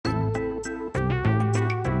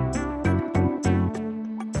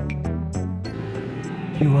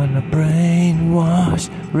You wanna brainwash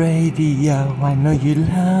radio, I know you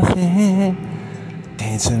love it.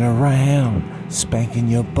 Dancing around, spanking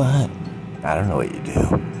your butt. I don't know what you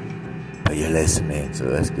do, but you're listening, so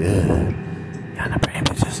that's good. You're on the brain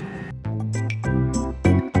bitches.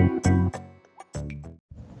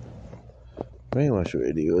 Brainwash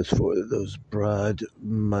radio is for those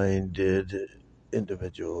broad-minded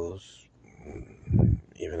individuals.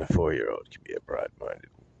 Even a 4-year-old can be a broad-minded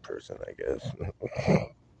person, I guess.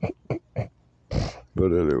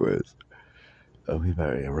 But anyways, we've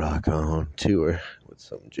already rock on tour with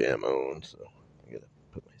some jam on, so I gotta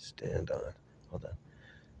put my stand on. Hold on.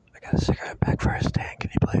 I got a cigarette pack for a stand. Can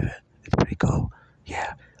you believe it? It's pretty cool.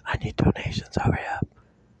 Yeah, I need donations. Hurry up.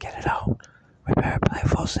 Get it on. We better play a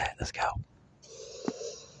full set. Let's go.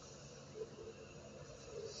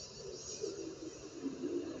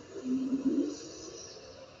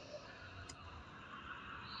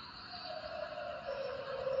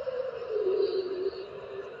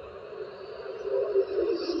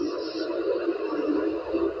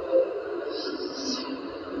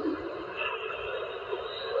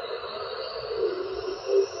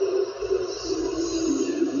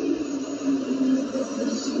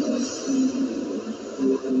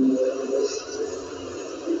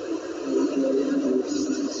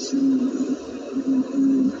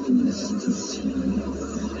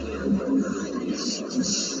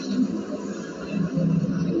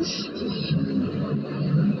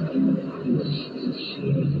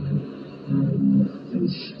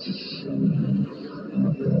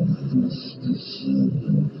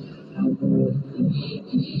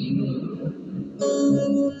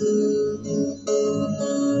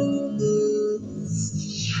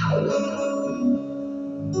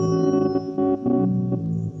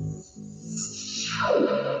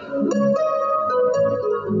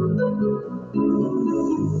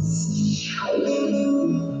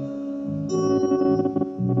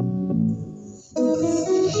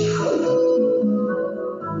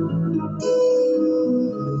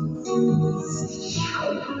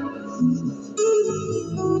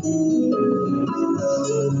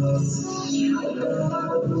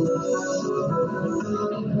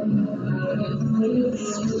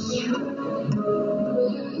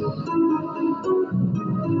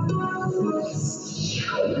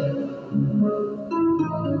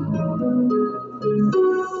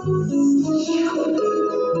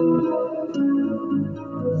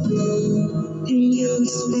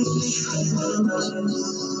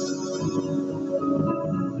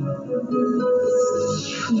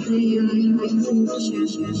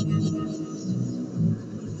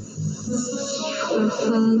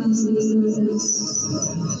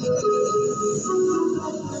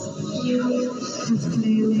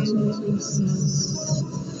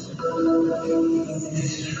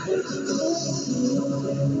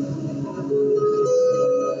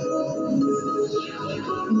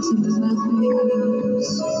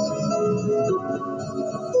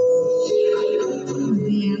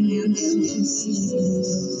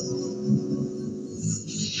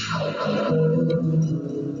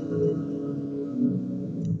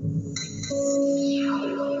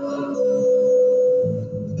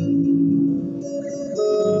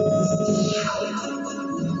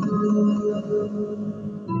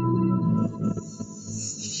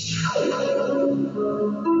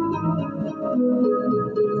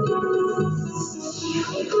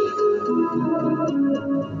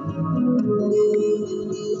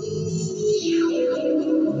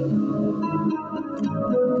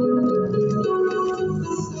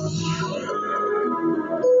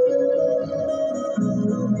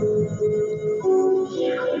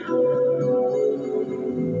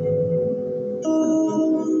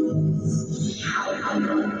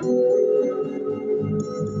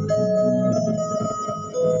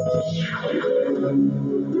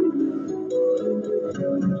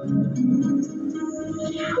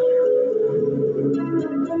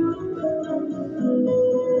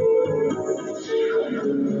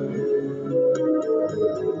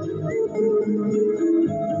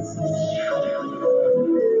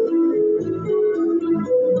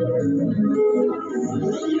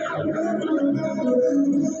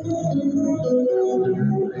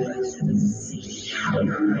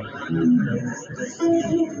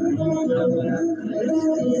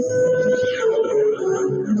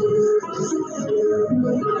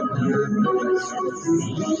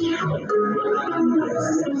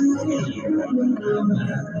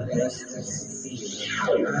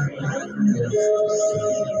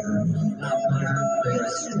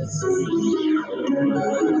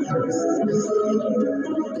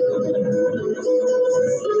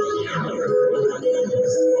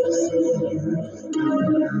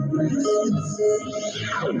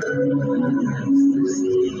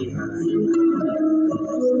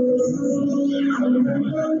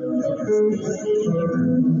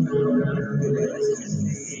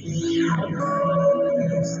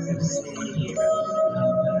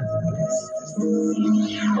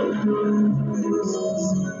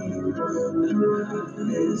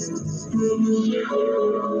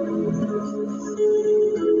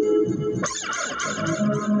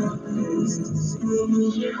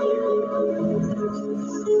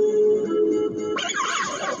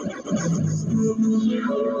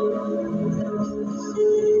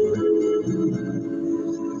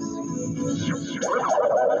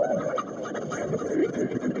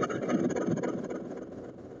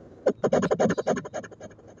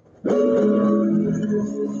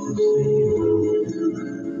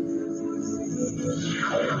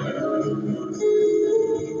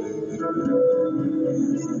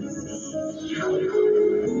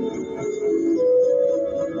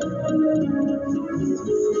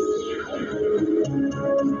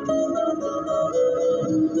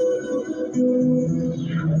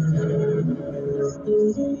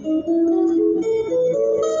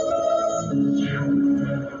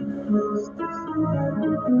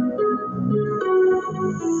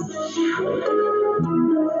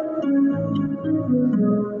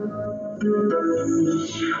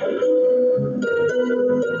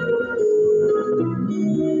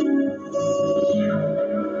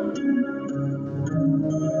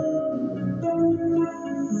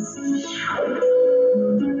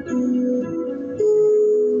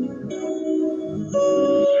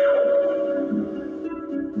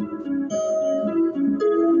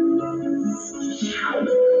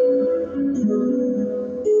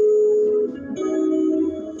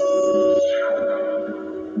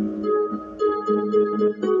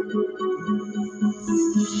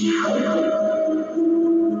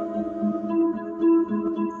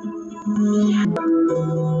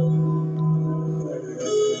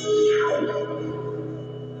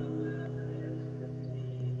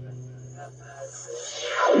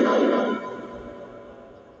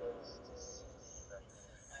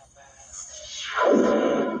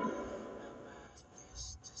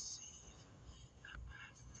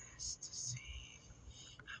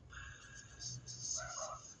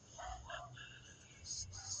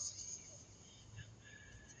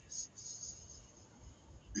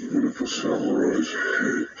 Even if a samurai's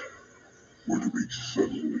head were to be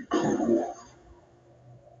suddenly cut off,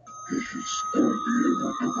 he should still be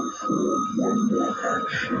able to perform one more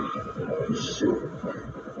action to serve me.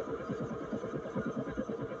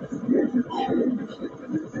 What becomes of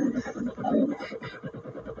the revengeful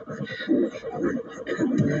ghost that shows great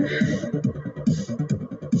determination.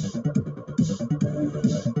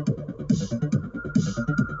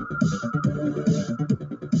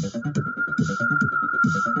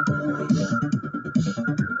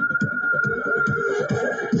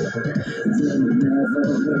 You never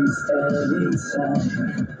waste any time.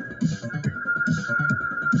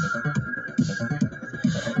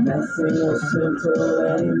 Nothing was simple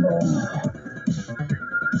anymore.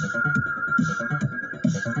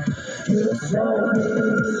 You told me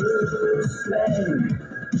to stay,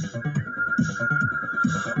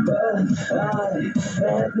 but I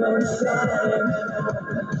had no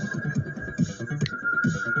time.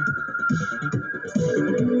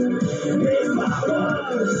 If I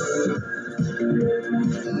was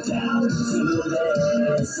down to the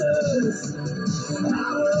answers,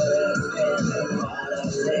 I would have been a part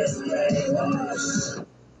of this brainwash.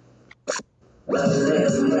 Of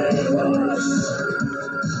this brainwash.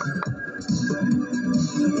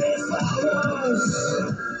 If I was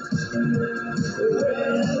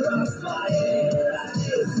aware of my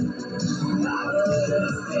life, I would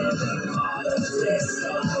have been a part of this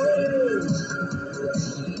story.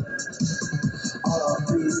 All of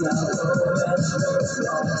these now moments was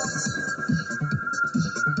lost.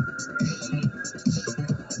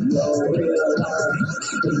 No real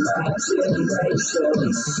life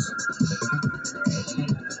imaginations.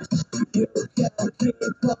 You can't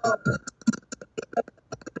keep up.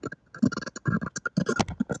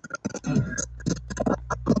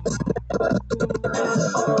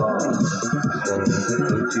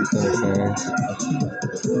 Bluetooth headphones.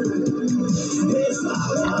 If I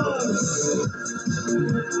was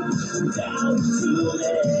down to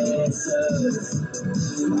the answers,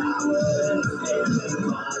 I would have been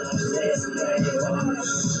a part of this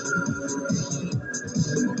brainwash.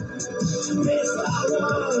 If I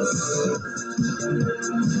was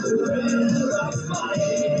aware of my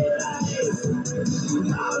life,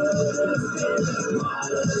 I would have been a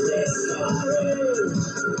part of this story.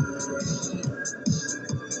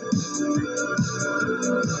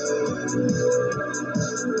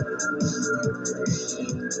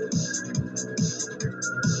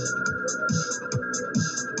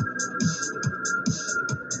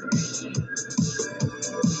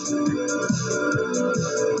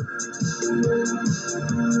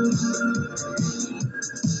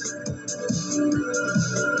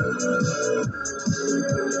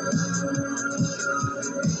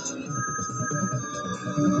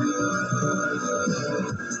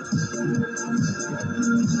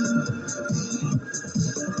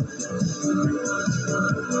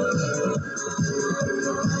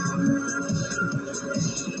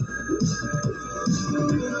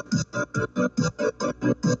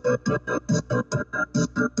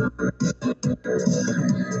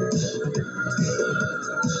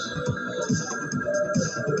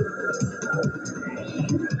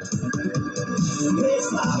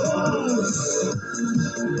 If I was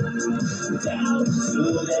down to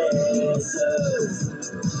the answers,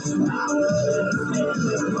 I would have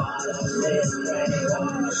been a part of this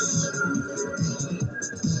brainwash.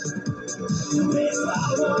 If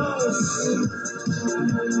I was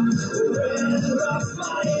red off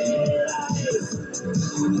my life,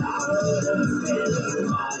 I would have been a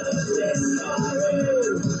part of this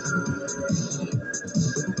story.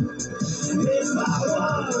 If I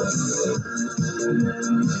was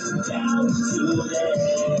down to the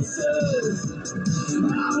answers,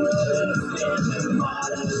 I would have been a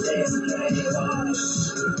part of this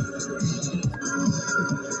brainwash.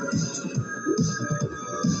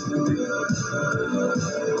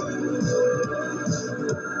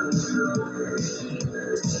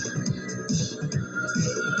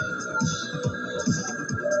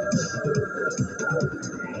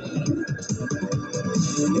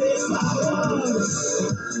 If I was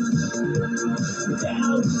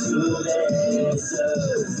down to the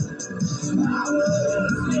answers, I would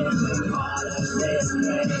have been a part of this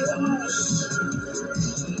brainwash.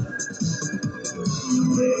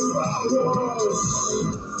 If I was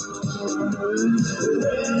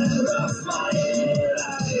red off my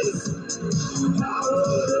life, I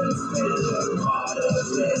would have been a part of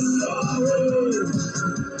this story.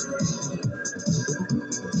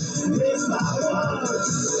 If I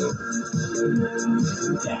was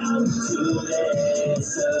down to the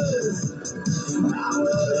answers, I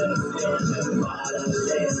would have been a part of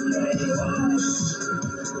this brainwash.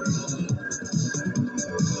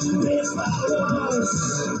 If I was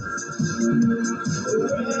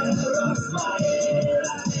red off my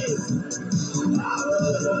life, I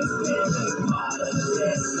would have been a part of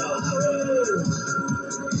this story.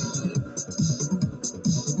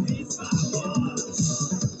 If I was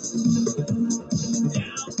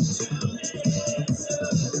down to the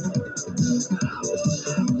answers, I would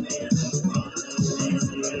have been a part of this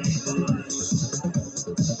brainwash.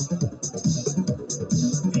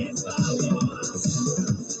 If I was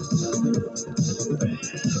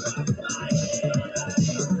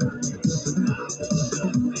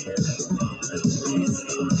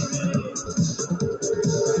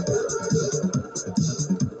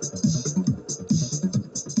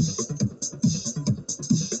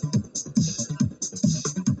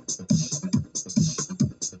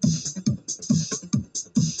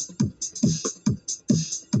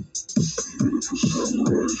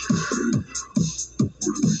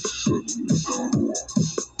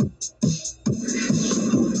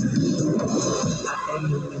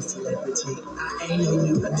celebrity. I ain't a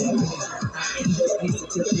new American. I ain't the piece of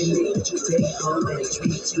tiffany that you take home and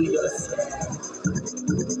treat to yourself.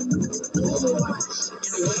 Overwatch, and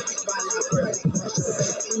I work it while I burn it. Wash your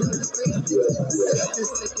face in the street.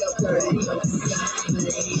 Just stick your dirty.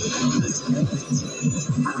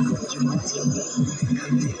 I'm what you want to be.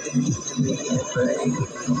 Come take the piece of me and burn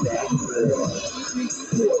it. Back road.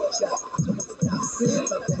 Stop.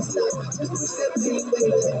 Fuck that stuff. Just step in,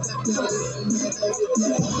 wait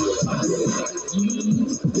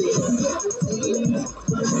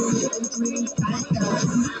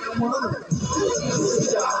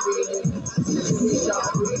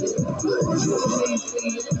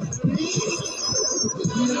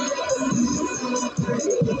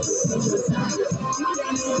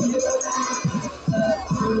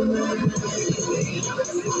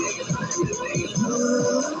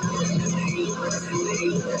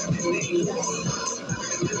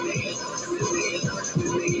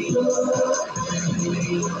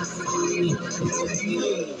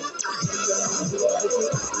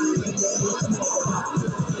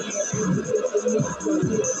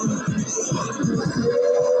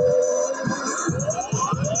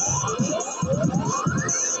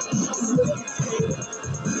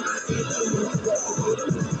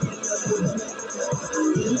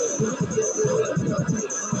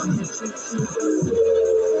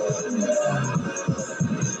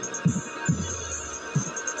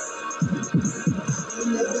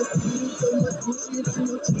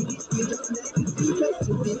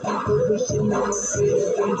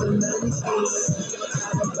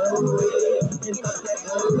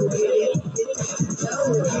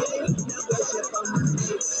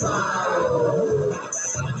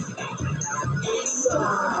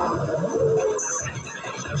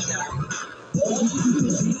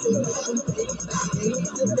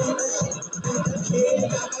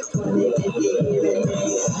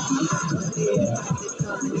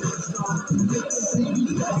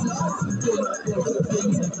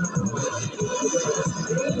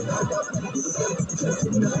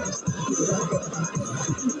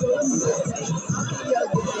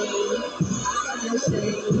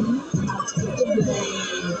a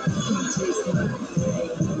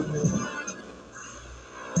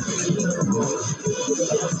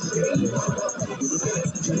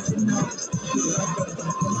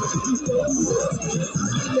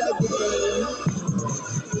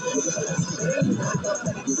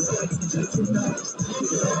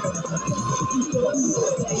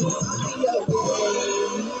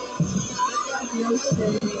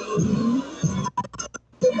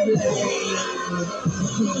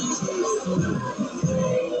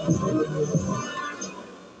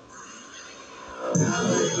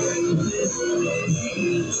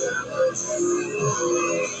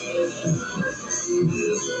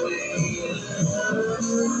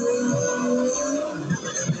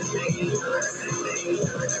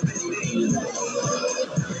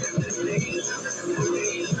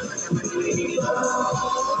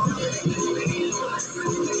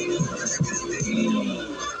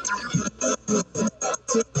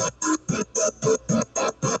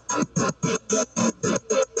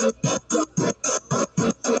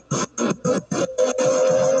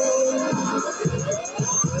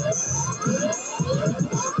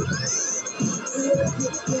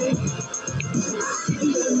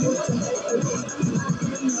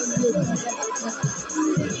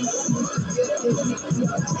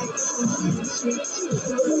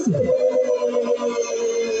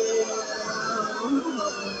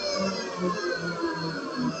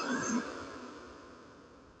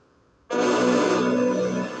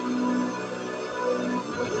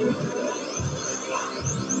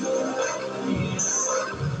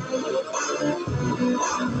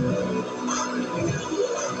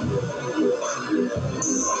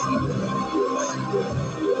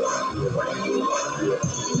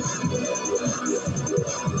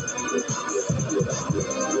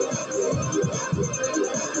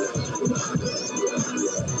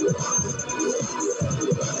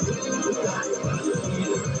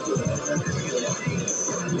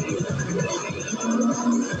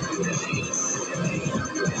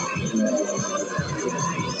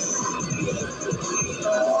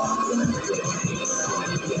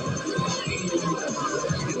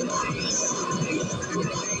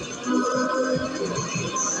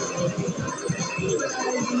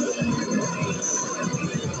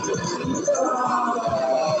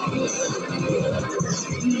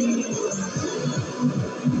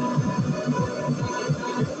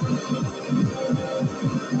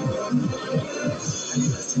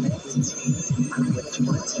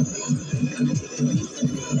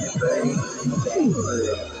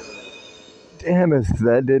Damn, if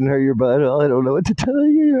that didn't hurt your butt, I don't know what to tell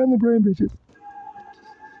you. You're on the brain, bitches.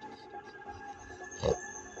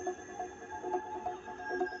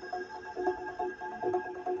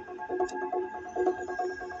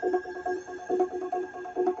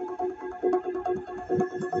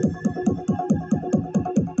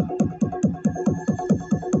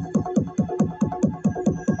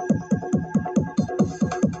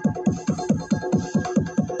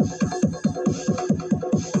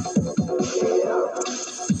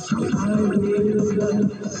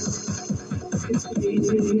 It's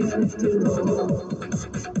easy after all.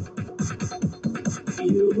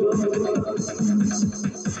 You were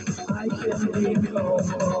I can recall.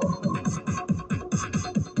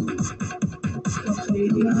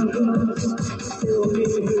 Completely lost, filled me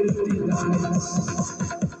with delights.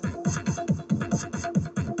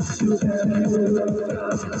 To have never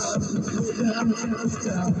found without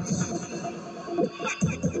doubt.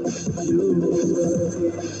 You were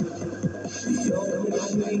the only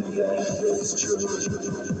thing that was true.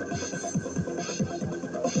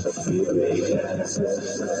 Feeling as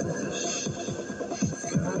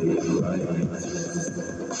got it right.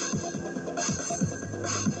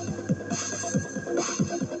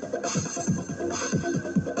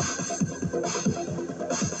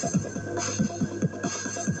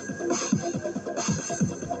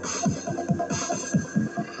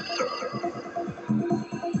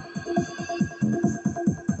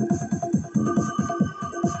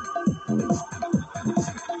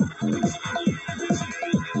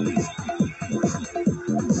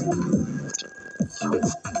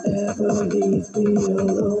 Never leave me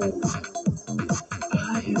alone.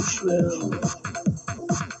 I am shrill,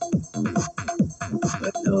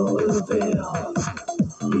 but no avail.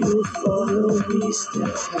 You follow me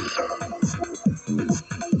still.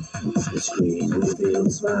 The screen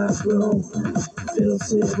reveals my room,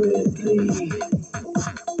 fills it with glee.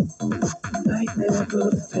 Night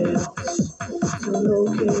never fails to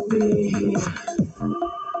locate me.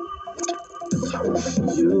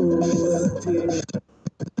 You appear.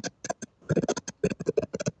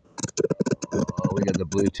 Oh, we got the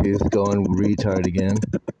Bluetooth going retard again.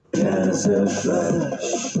 As a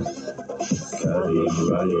flash, cutting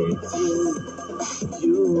right through,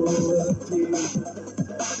 you appear.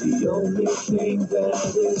 The only thing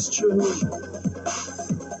that is true,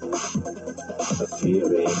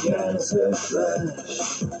 appearing as a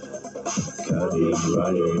flash, cutting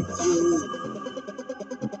right through.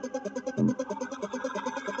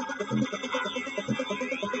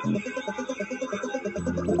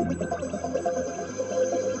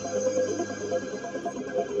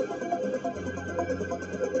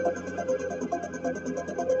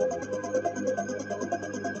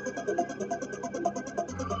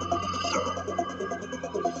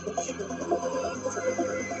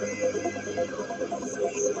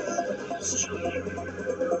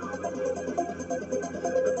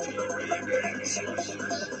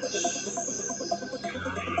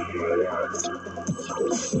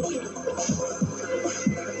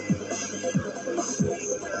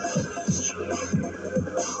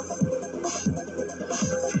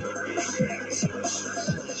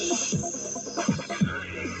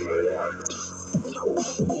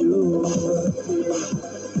 You appear,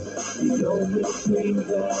 the only thing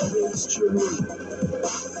that is true,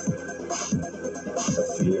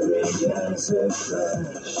 appearing as a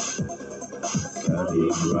flash, cutting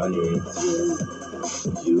right through.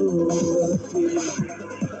 You appear,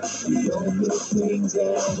 the only thing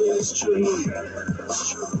that is true,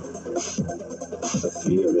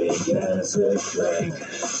 appearing as a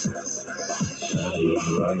flash, cutting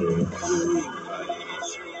right through.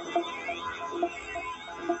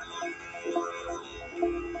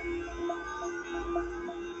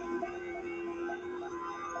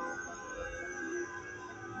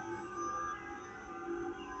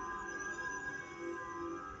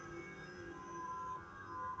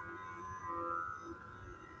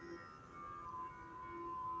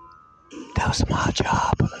 That was my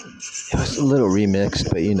job. It was a little remixed,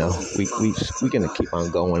 but you know, we gonna keep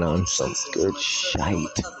on going on some good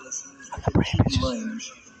shite. The brain bitches.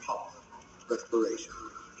 Range, pop, respiration.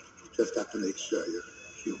 Just have to make sure you're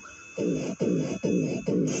human.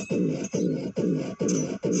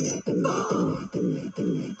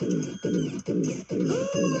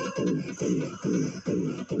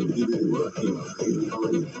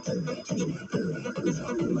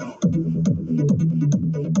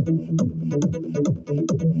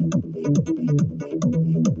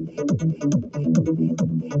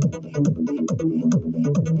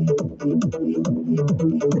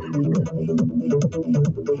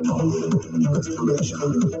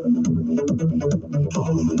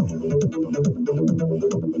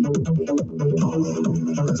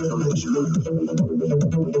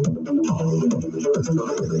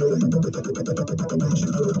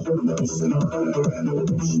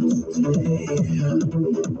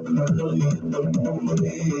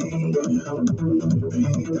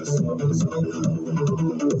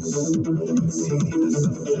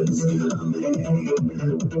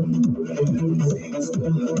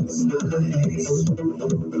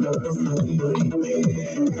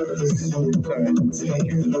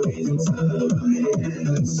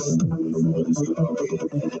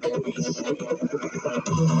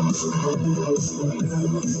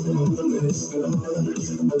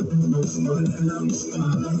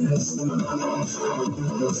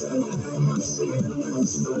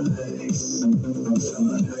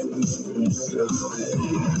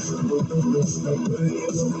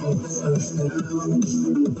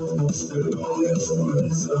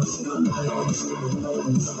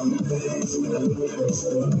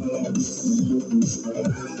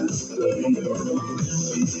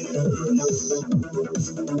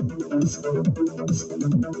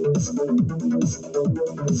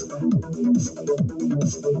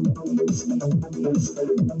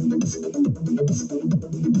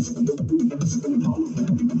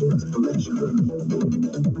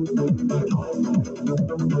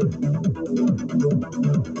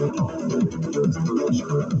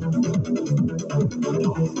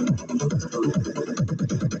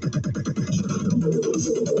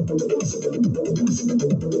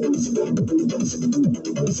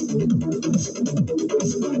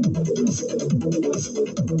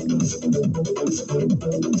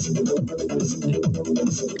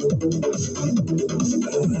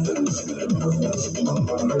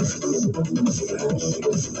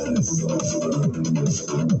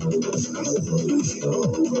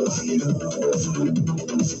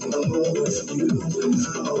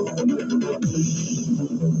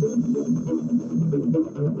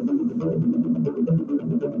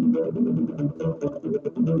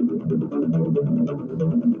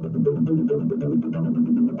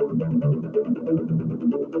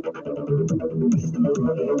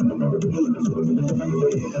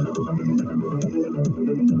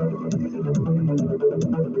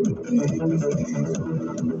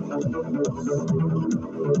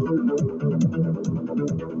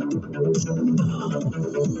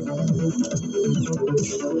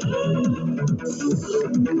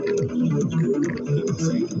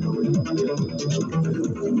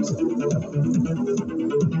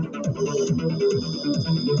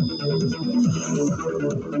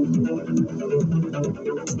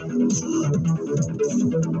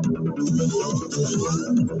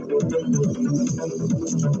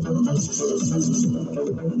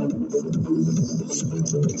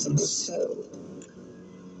 So,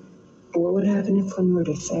 what would happen if one were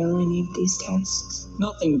to fail any of these tests?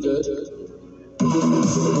 Nothing good.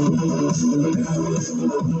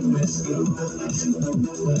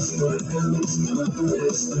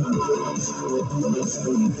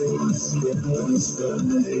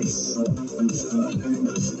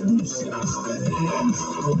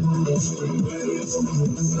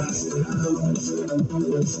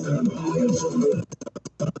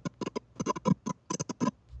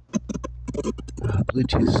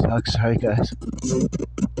 Bluetooth sucks. Sorry, guys.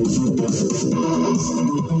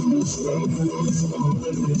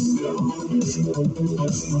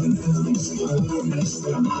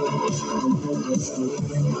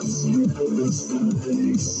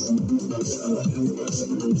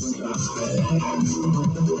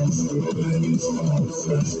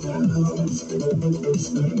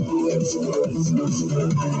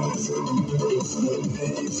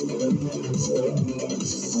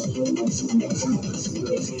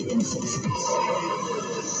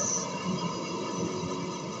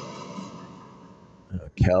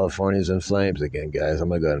 California's in flames again, guys. I'm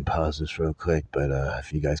gonna go ahead and pause this real quick, but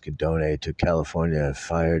if you guys could donate to California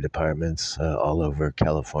fire departments all over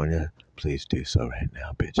California, please do so right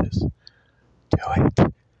now, bitches. Do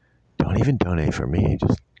it. Don't even donate for me.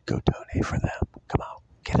 Just go donate for them. Come on,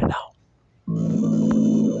 get it out.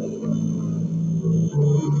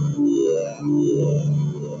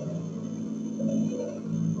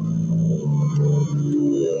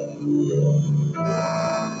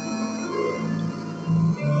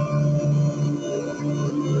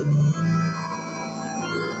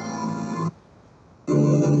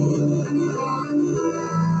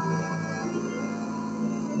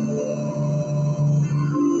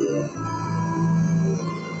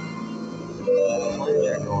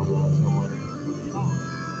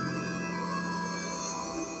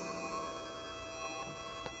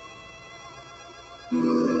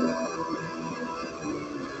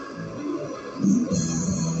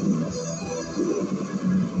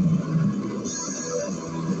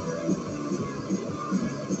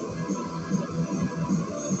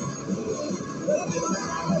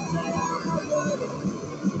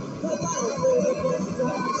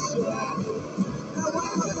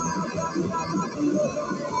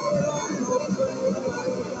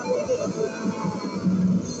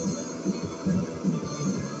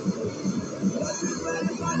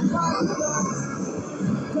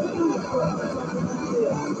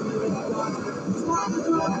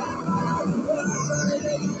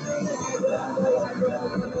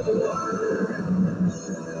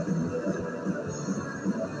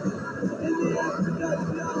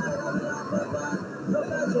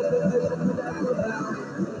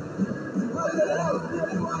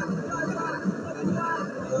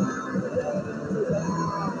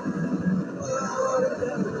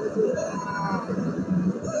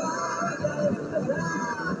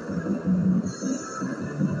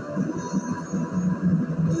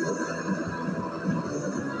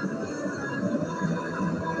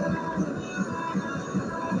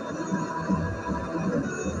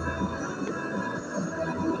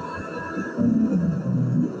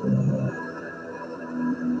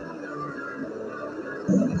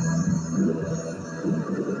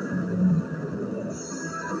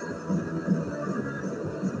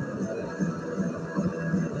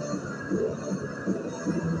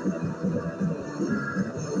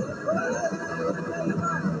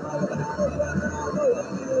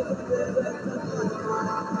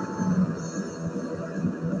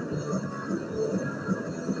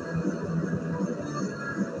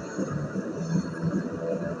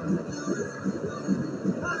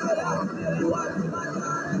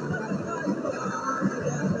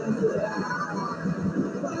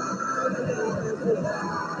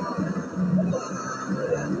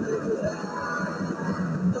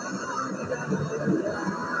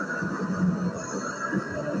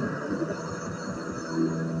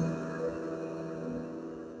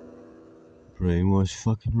 Brainwash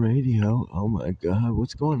fucking radio. Oh my god,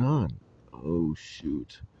 what's going on? Oh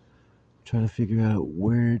shoot. trying to figure out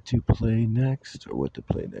where to play next, or what to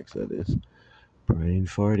play next, that is. Brain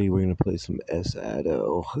farty, we're gonna play some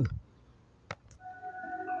S.A.D.O.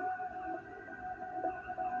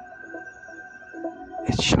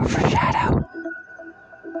 It's short for Shadow.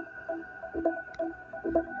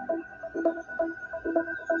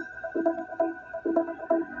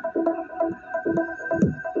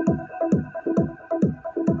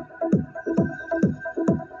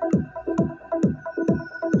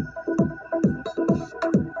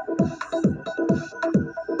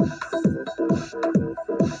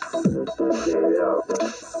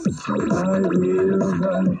 I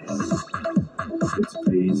realize it's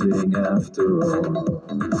pleasing after all.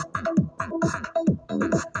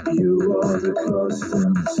 You are the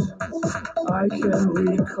constant I can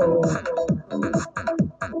recall.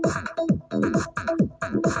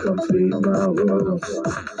 Complete my world,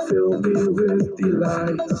 fill me with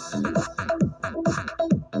delight.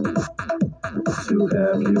 To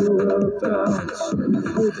have you about,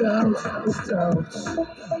 without.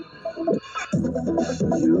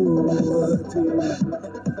 You are dear,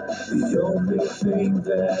 the only thing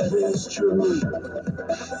that is true.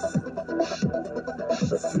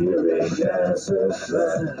 Appearing as a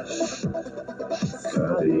flash,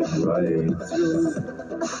 cutting right through.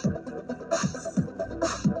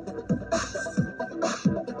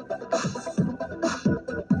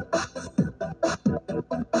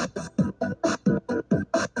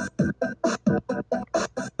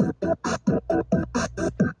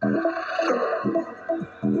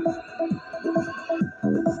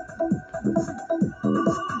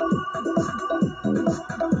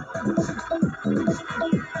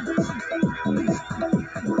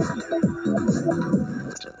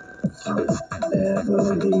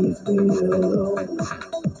 Never leave me alone,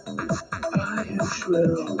 I am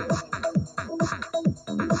shrill,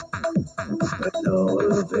 but no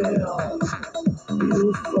avail,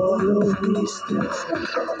 you follow me still.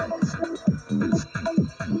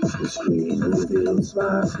 The screen reveals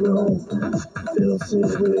my throne, fills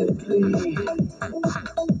it with glee.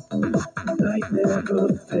 Night never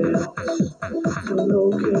fails to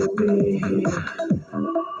locate me.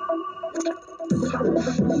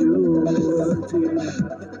 You are dear,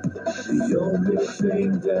 the only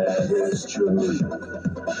thing that is true.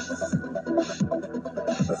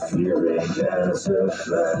 Appearing as a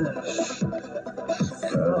flash,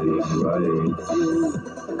 cutting right through.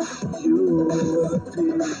 You are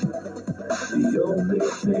dear, the only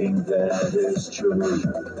thing that is true.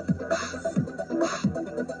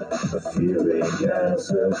 Appearing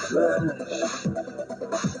as a flash,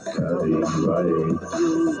 cutting right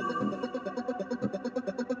through.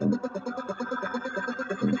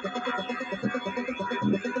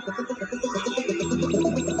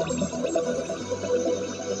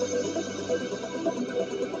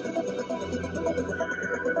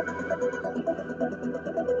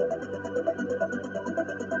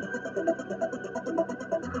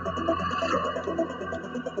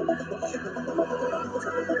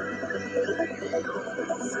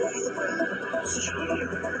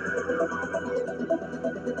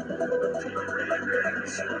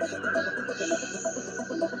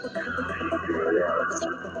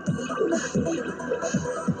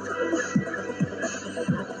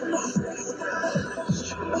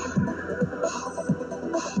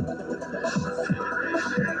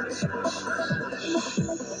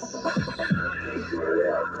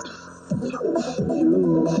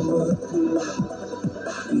 You are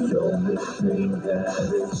the only thing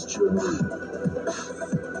that is true.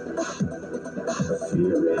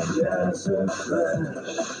 Appearing as a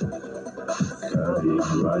flash, cutting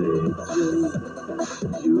right through.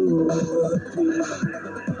 You are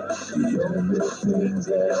the only thing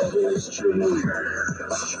that is true.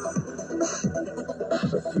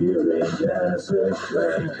 Appearing as a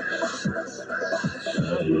flash,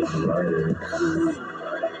 cutting right through.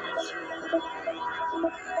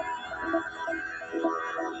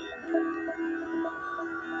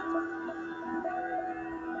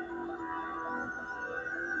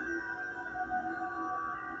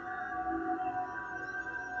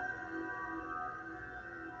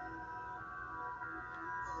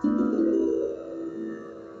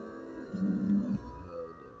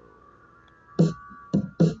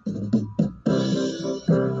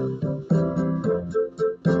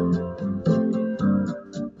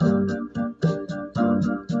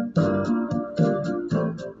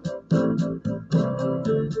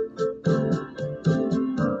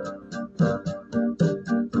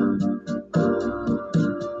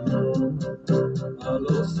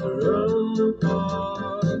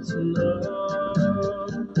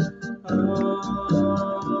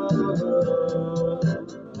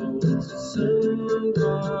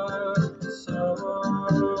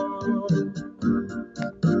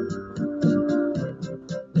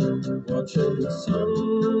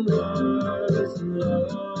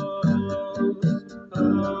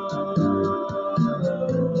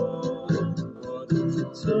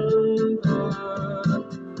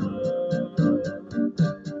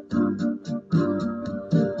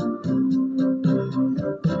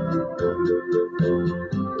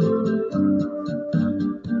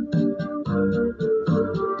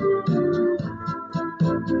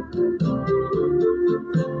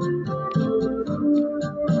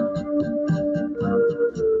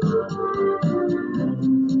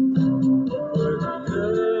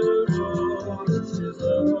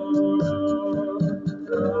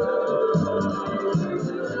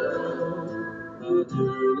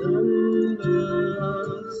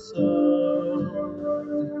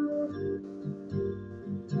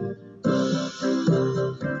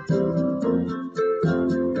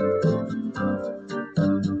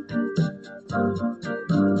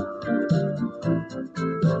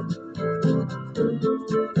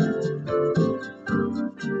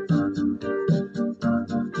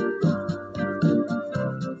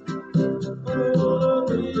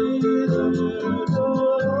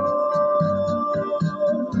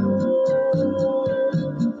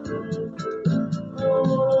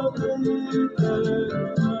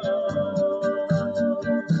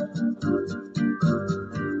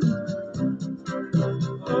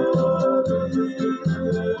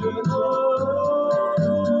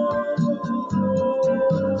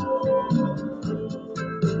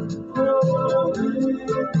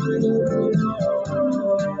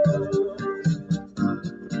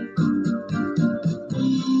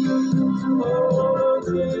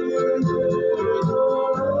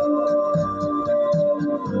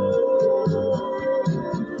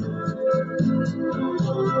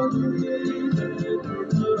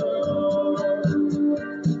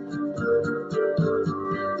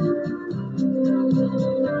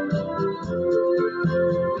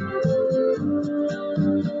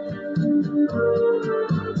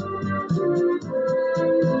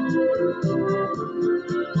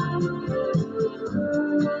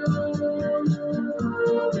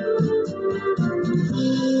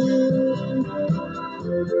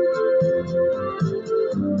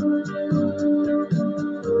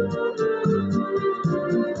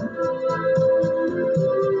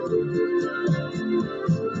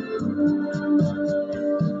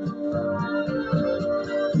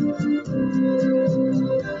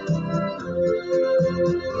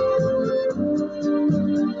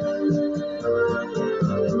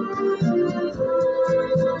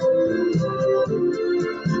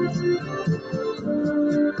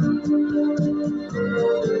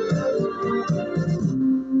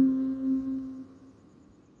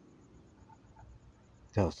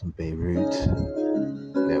 That was some Beirut.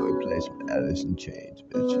 Now we play some Alice in Chains,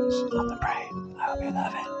 bitches. On the brain. I hope you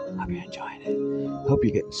love it. Hope you're enjoying it. Hope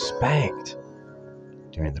you're getting spanked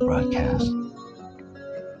during the broadcast.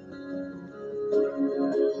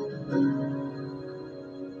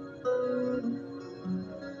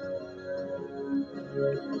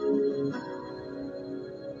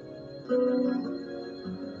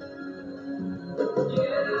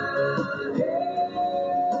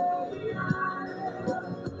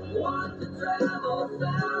 Want to travel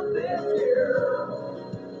south this year.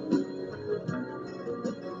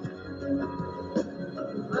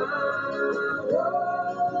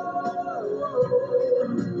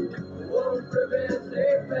 Won't prevent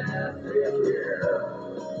safe passage here.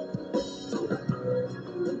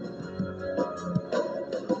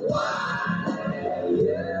 Why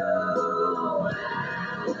you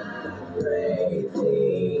act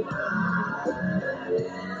crazy?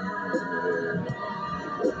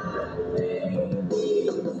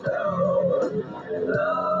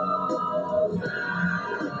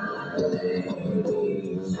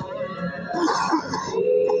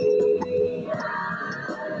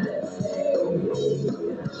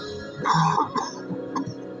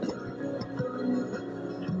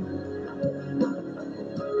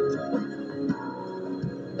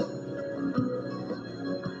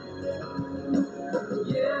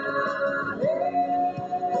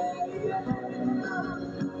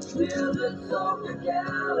 Still the soft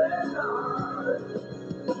gallon heart.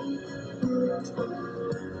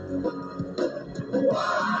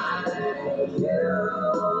 Why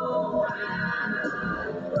you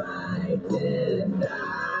act frightened?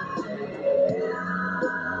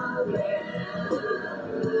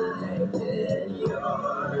 Frightened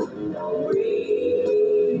your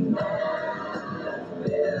weakness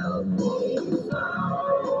built me so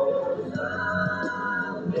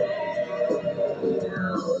someday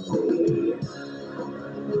you'll see.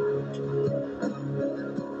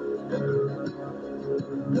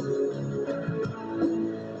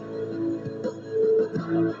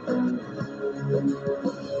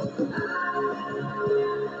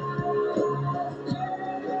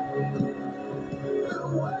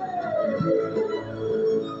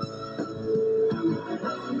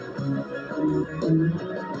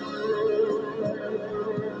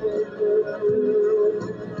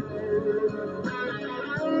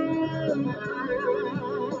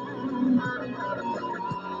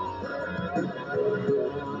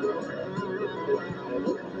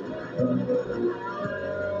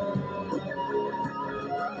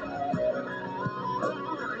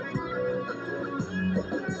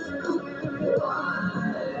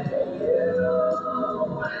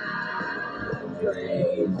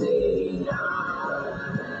 Crazy,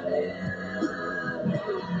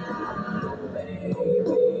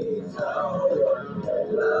 baby, so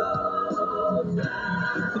close.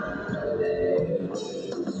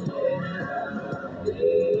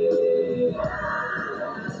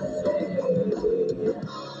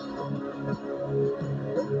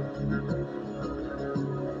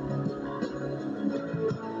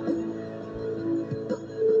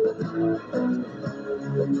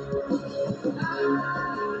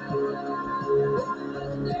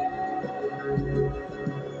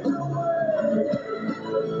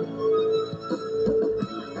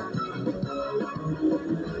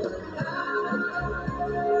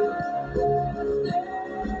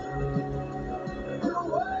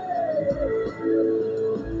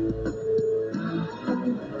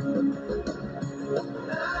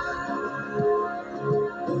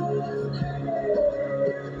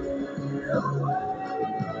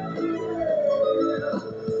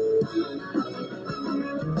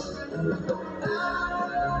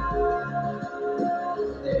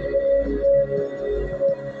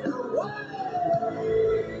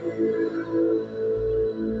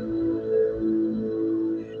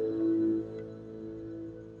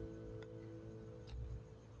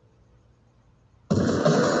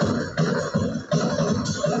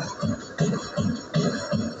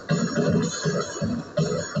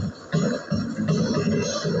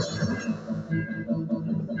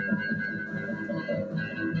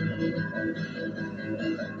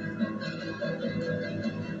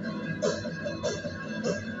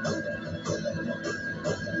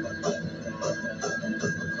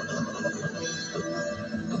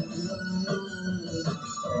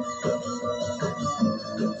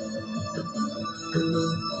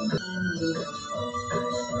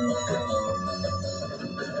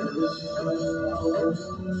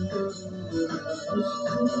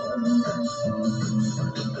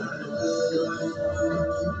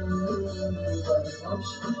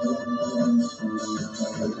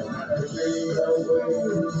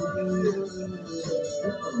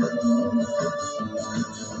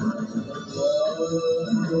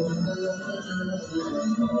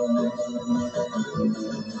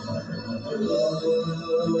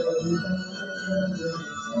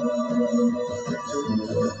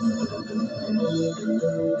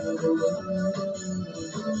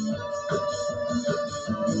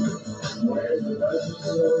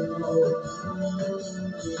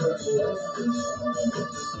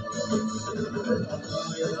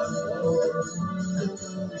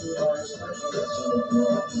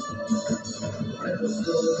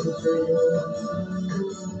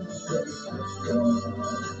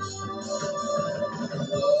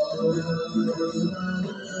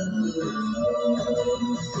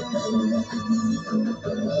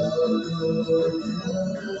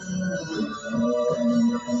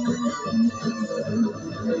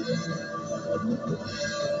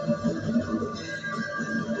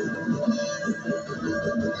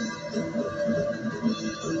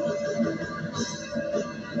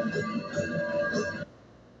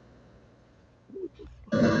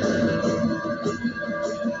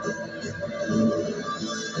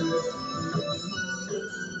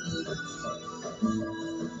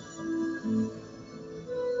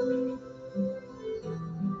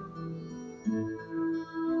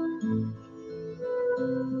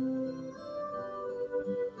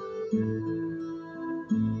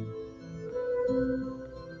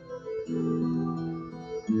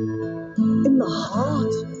 In the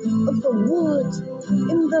heart of the wood,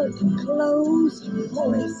 in the closed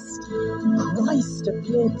forest, Christ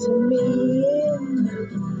appeared to me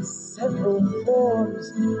in several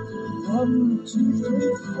forms. 1, 2,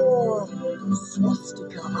 3, 4,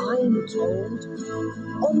 swastika, I'm told.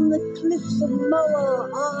 On the cliffs of Moa,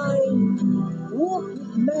 I walk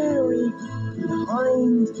with Mary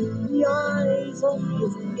behind the eyes of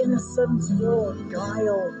his innocence or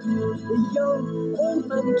guile. The young old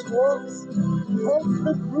man talks of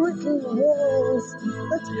the brittle walls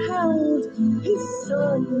that held his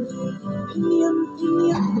son. Pinion,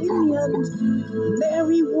 pinion, pinioned,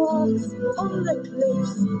 Mary walks on the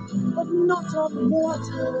cliffs, but not on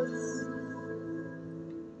waters.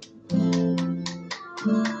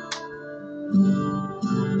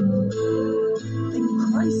 Then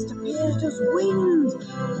Christ appeared as wind.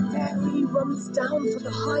 Mary runs down for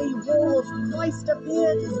the high walls. Christ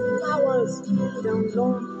appeared as flowers. Down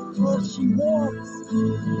long path she walks.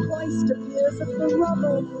 Christ appears at the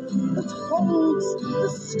rubble that holds the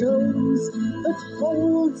stones, that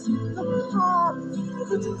holds the path,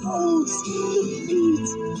 that holds the feet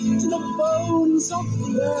to the bones of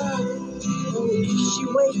the earth. Oh, if she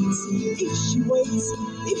waits, if she waits,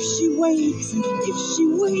 if she waits, if she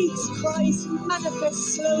waits, Christ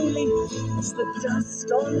manifests slowly as the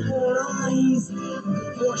dust on her eyes,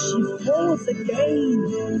 before she falls again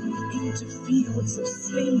into fields of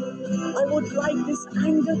sleep. I would like this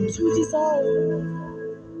anger to dissolve.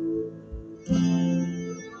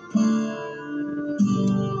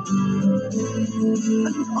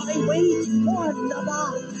 And I wait for another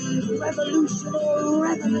revolution or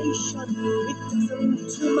revelation. It doesn't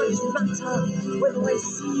too much matter whether I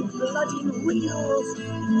see blood in reels.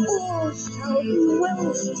 All shall be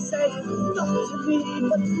well, she said, not to me,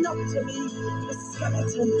 but not to me. The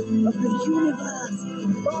skeleton of the universe,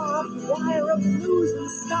 barbed wire of moons and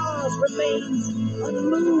stars remains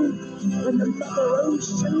unmoved. When the mother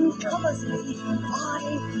ocean covers me,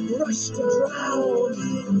 I rush to drown.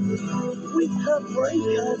 With her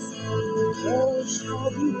breakers, all shall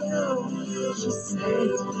be well, she said,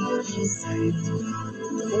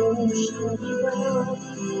 all shall be well,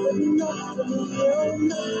 but not for me, oh,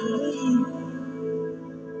 not for me.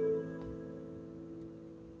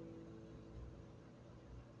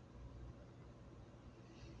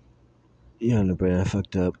 Yeah, on the brain, I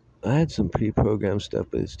fucked up. I had some pre-programmed stuff,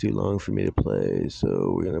 but it's too long for me to play,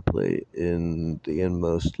 so we're gonna play In the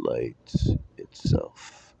Inmost Light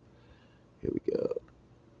itself. Here we go.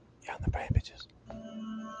 Yeah, on the brain, bitches.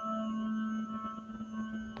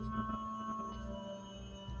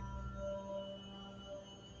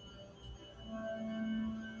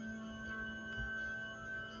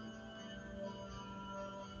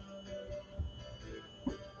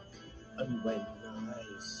 And when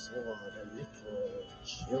I saw the little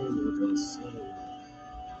children sing,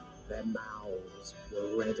 their mouths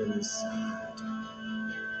were red and sad,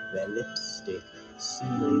 their lipstick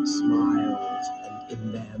sealed smiles, and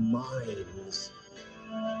in their minds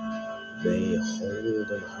they hold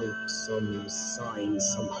and hope some sign,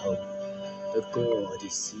 some hope, the gaudy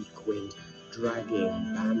sequined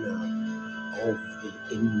dragging banner of the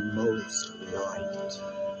inmost light.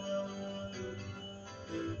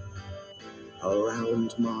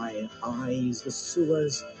 Around my eyes the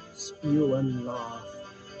sewers spew and laugh,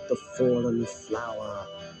 the fallen flower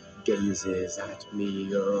gazes at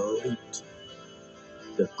me reaped.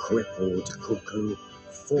 The crippled cuckoo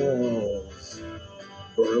falls,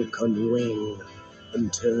 broken wing,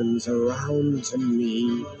 and turns around to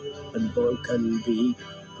me, and broken beak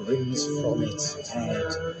brings from its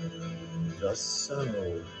head the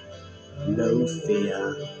soul, no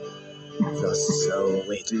fear. Thus so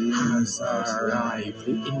it has arrived,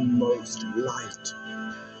 the inmost light.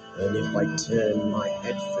 And if I turn my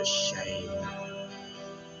head for shame,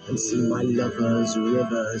 and see my lover's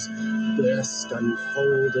rivers burst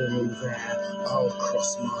unfolding there, I'll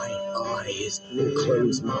cross my eyes and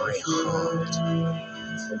close my heart,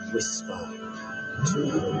 and whisper to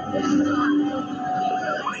the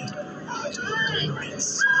white blood, red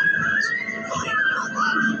silence, my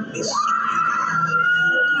mother, mystery.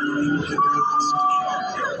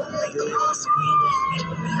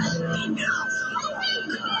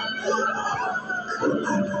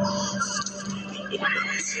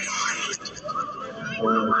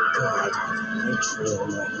 Oh God, I draw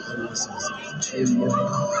my pulses to my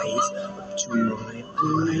eyes, up to my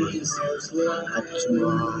eyes, up to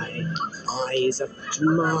my eyes, up to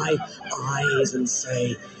my eyes, and say,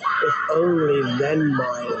 if only then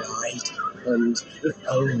my light, and if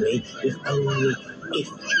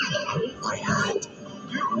I had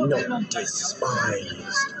not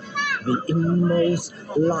despised the inmost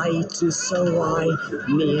light, and so I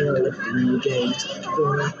kneel at the gate,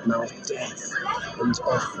 black-mouthed death, and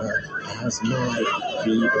offer as my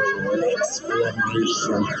feeble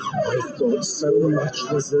explanation. I thought so much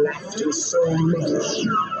was left, and so much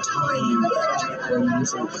time to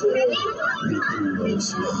cleanse and call the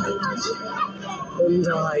inmost light. And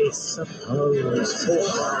I suppose for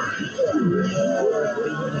all of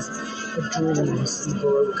these the dreams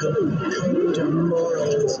broken, code of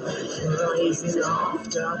morals rising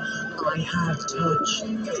after I had touched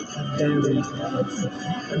them,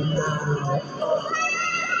 and now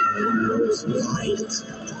inmost light.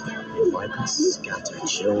 If I could scatter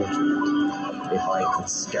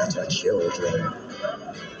children,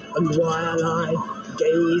 and while I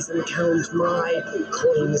gaze and count my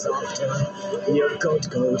coins after your gold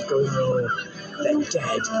go roll, they're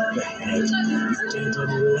dead, the head is dead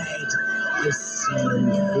and lead. I see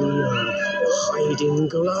and feel hiding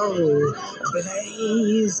glow,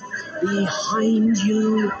 blaze behind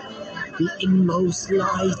you, the inmost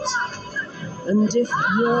light. And if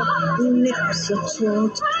your lips are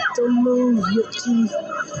taut, don't move your teeth,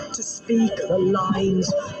 To speak, the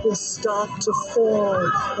lines will start to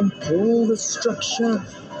fall and pull the structure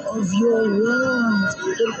of your world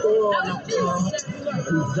all apart,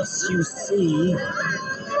 and thus you see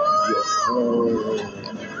your whole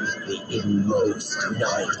the inmost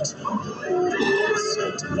night.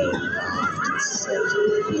 Said men laughed and said,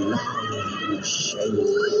 lie and shame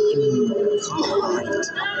the inmost light.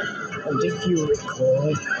 And if you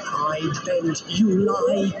recall, I bent you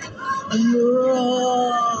like a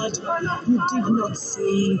rod. You did not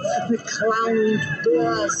see the cloud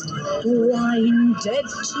burst, wine dead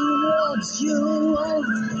towards you.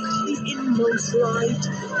 The inmost light,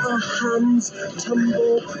 our hands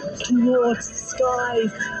tumble towards the sky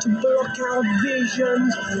to block out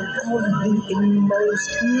visions of the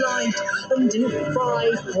inmost light. And if I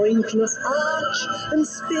pointless arch and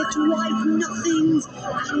spit white nothings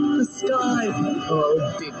at the sky, oh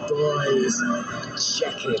big boys,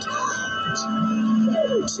 check it out.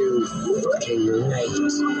 Too fucking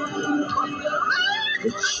late.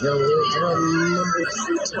 The children of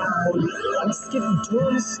this town and skipped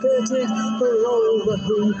torn-skirted below the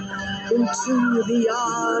hoop into the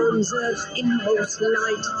arms of inmost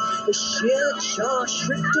light. The sheer char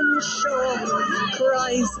shrift and sharp,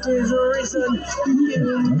 Christ is risen. You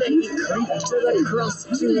may creep to the cross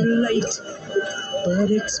too late, but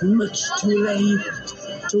it's much too late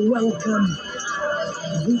to welcome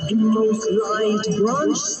the inmost light.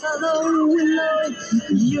 Branch, sallow, willow,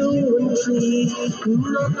 yew and tree,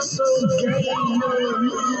 not so gay no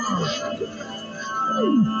more.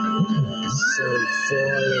 So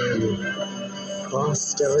falling,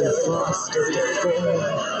 faster and faster to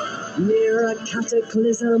fall, near a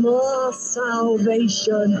cataclysm or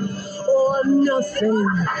salvation, or nothing.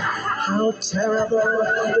 How terrible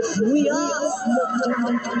if we are snuffed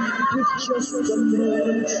out with just a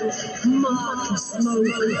momentary mark of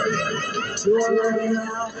smoke to our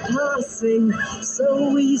passing, so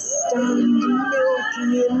we stand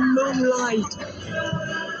milky in moonlight.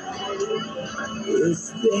 Is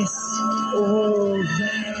this all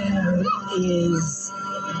there is?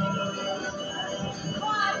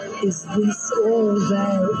 Is this all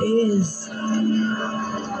there is?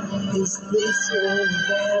 Is this all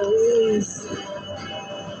there is?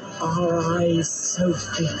 Our eyes so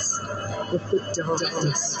fixed that the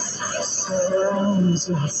darkness surrounds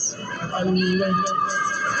us unnoticed,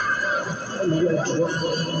 and we're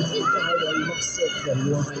drowned by the loss of the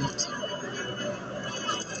light.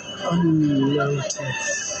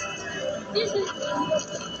 Unnoticed.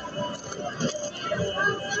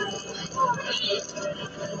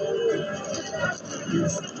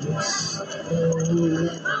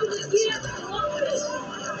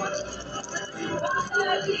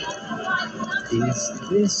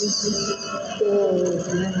 Is this all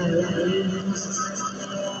there is?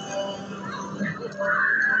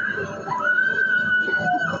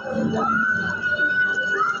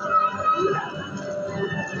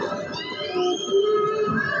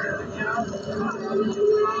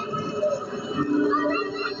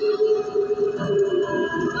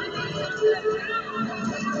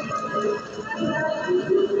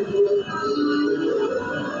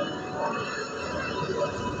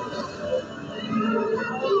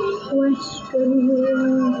 Western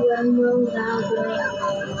wind, when will thou blow?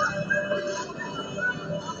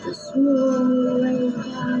 The small rain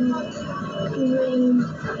down, rain,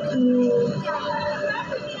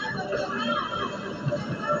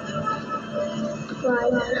 cry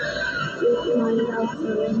with my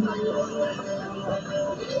lover in my life.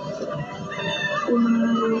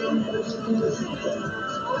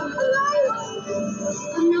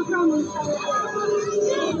 No problem.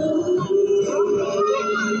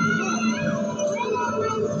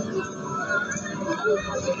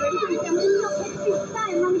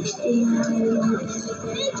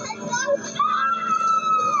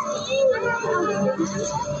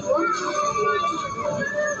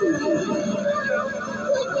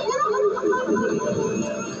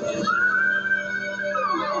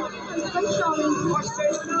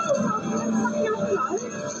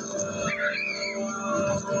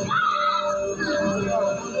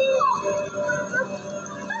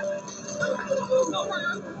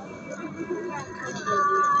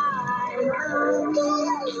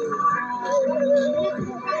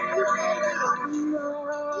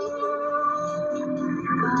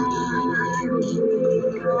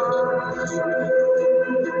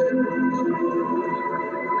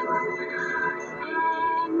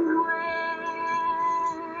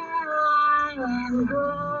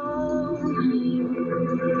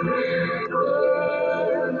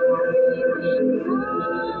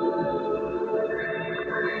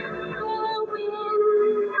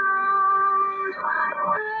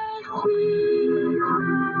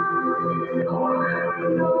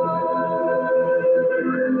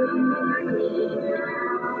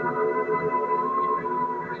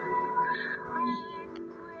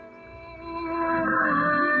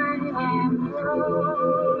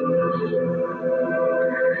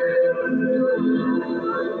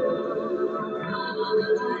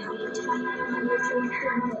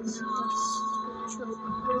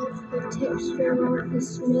 the texture of the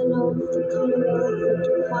smell of the color of it,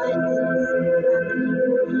 quiet thing wrapping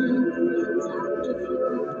your hand, breathes out if you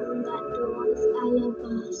open that door with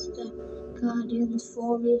alabaster. Guardians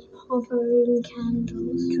for me, hovering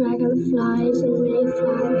candles, dragonflies and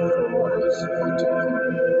mayflies before I sputter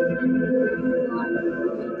and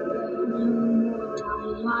no more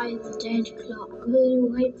dying by the dead clock. Will you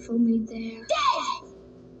wait for me there? Dead!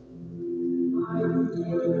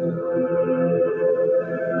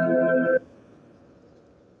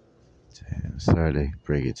 Sorry to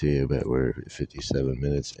break it to you, but we're 57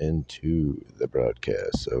 minutes into the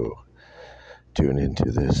broadcast, so tune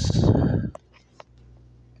into this.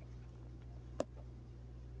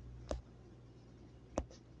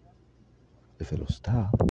 If it'll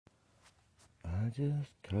stop. I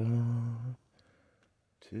just come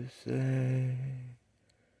to say,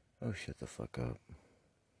 oh, shut the fuck up.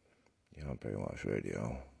 You're on Brainwash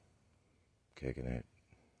Radio. Kicking it,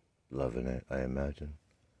 loving it, I imagine.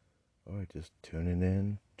 Or just tuning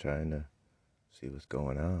in, trying to see what's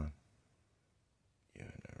going on. You're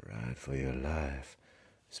in a ride for your life,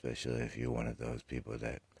 especially if you're one of those people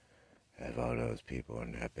that have all those people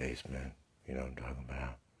in their basement. You know what I'm talking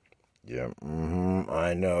about? Yeah,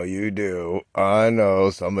 I know you do. I know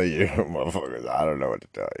some of you motherfuckers, I don't know what to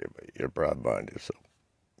tell you, but you're broad-minded, so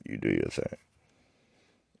you do your thing.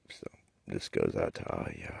 So this goes out to all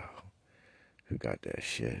y'all who got that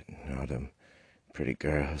shit and all them pretty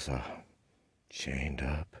girls all chained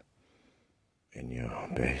up in your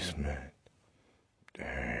basement.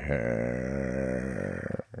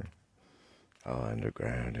 All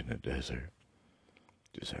underground in the desert,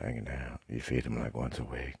 just hanging out. You feed them like once a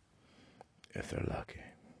week, if they're lucky.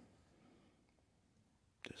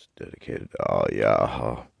 Just dedicated to all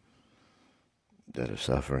y'all that are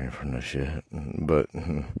suffering from the shit, but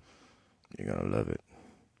you're gonna love it.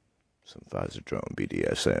 Some Pfizer Drone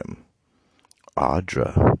BDSM.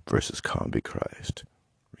 Audra versus Combi Christ.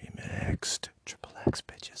 Remixed. Triple X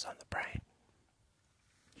bitches on the brain.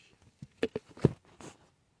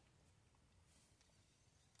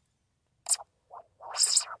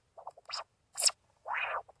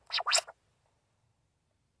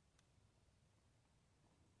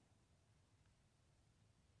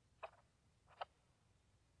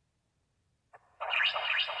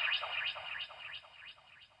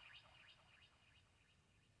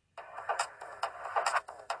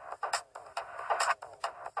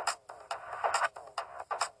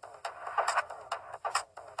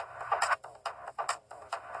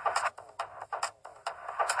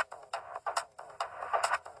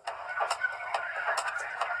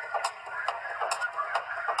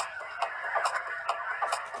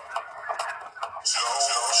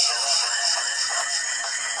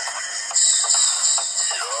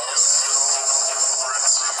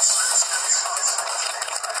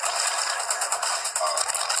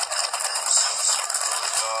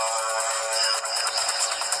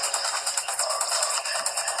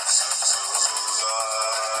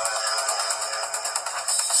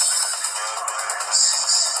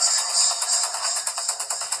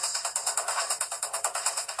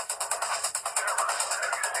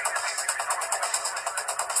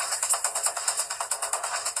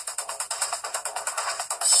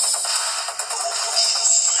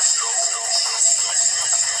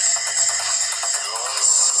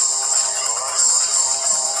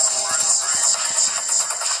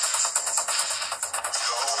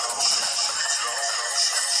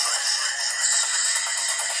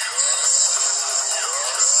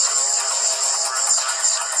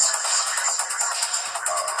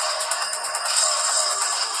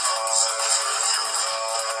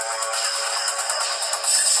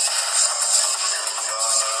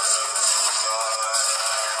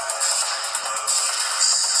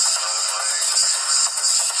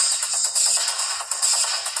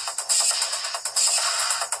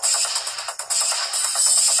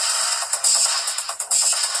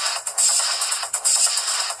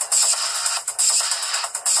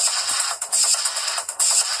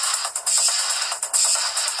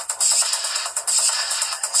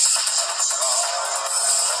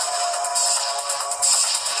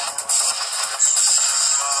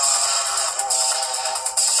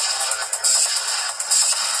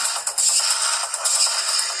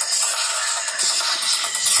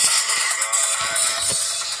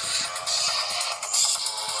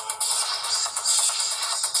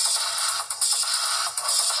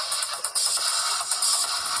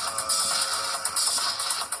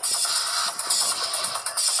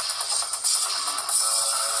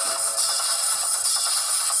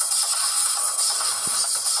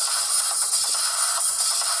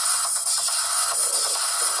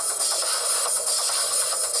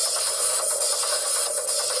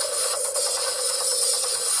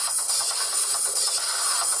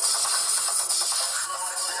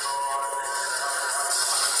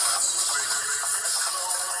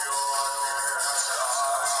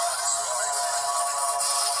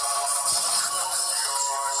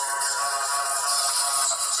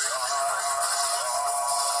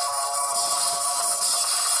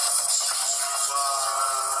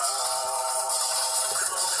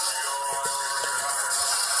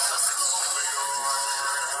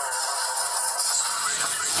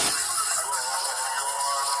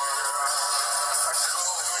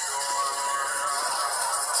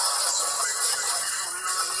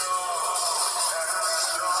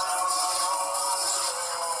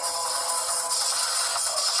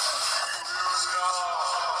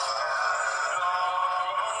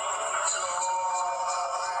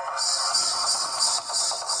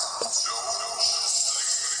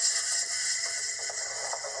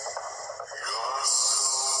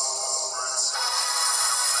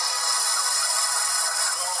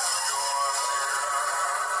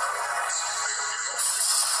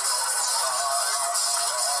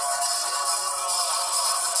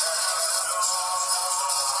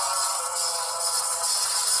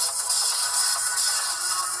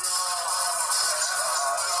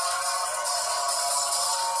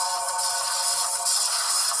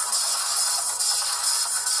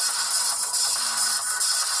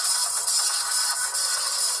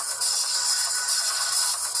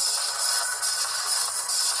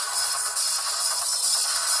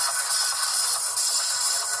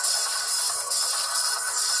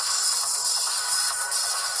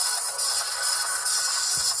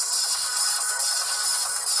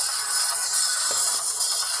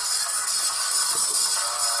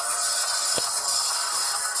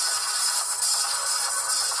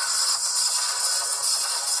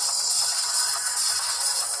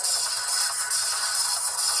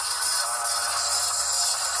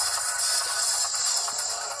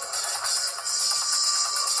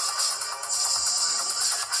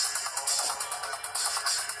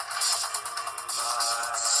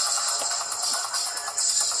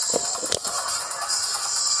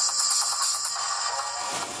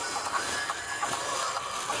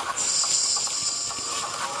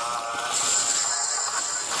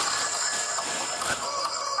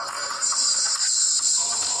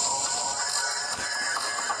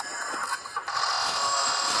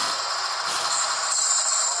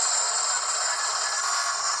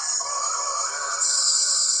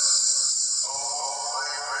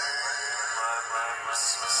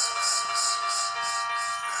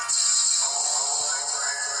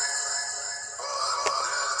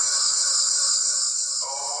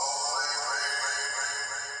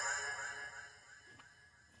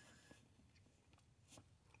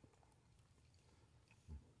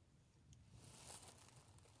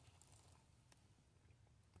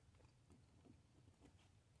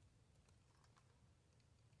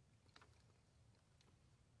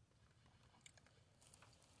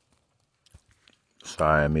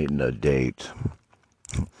 Sorry, I'm eating a date.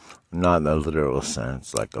 Not in the literal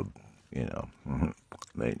sense, like a, I'm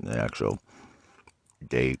eating the actual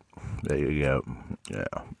date that you get.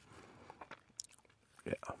 Yeah.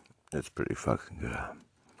 Yeah. It's pretty fucking good.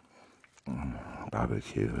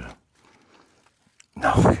 Barbecue.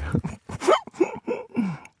 No.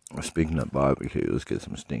 Speaking of barbecue, let's get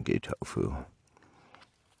some stinky tofu.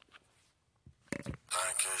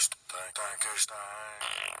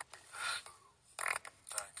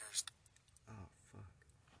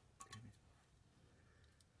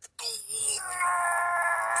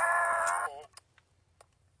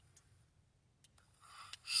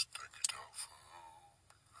 Stinky tofu.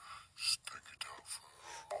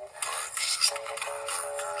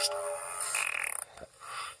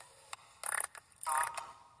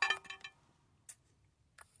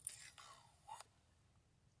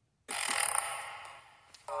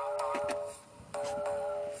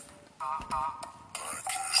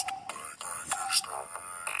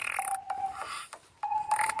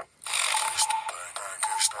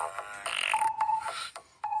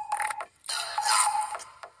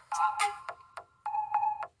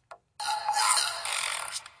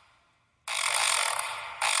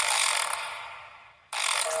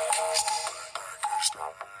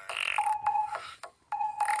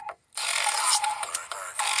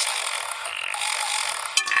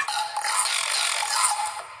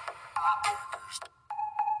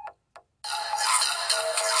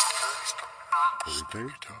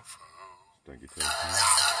 Stinky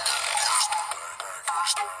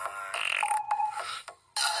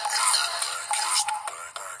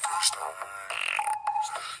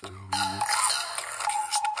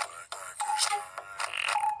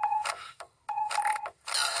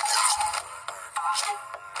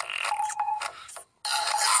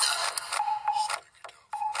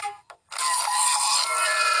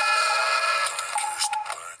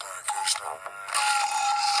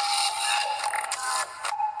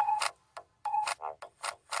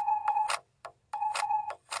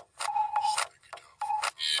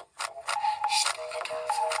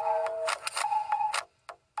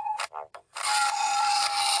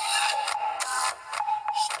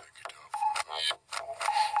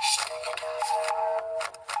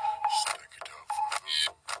tofu.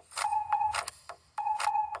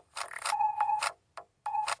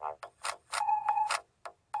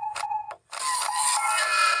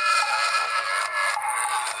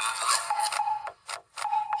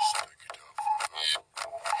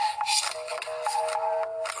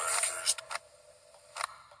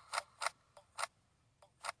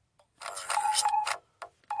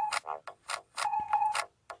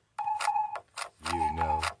 You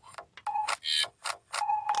know.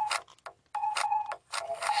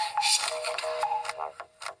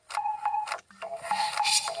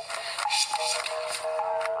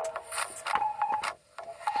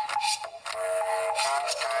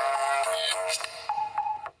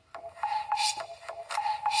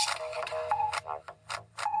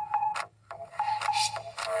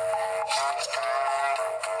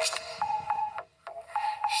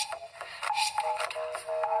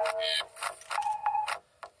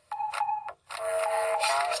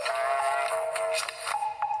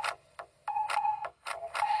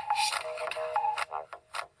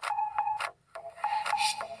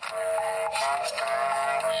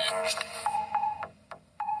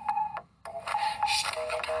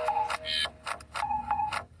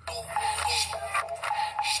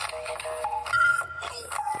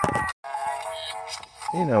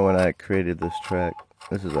 You know, when I created this track,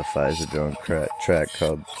 this is a Pfizer drone track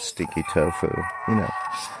called Stinky Tofu. You know,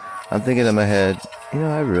 I'm thinking in my head,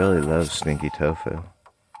 I really love stinky tofu.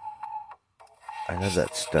 I love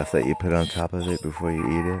that stuff that you put on top of it before you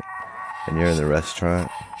eat it. And you're in the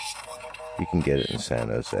restaurant. You can get it in San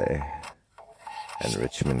Jose and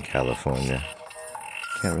Richmond, California.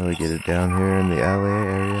 Can't really get it down here in the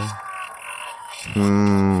LA area.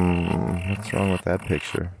 What's wrong with that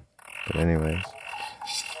picture? But anyways.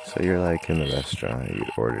 So you're like in the restaurant, you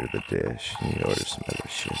order the dish, and you order some other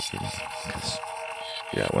shit, because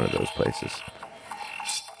you're at one of those places.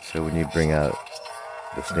 So when you bring out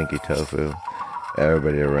the stinky tofu,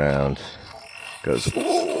 everybody around goes,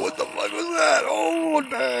 "Oh, what the fuck was that? Oh,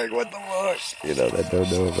 dang, what the fuck?" That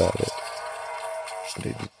don't know about it.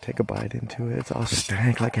 They just take a bite into it, it's all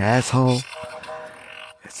stank like an asshole.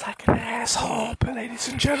 It's like an asshole, but ladies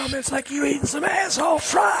and gentlemen, it's like you eating some asshole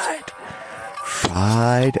fried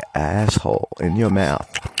asshole in your mouth.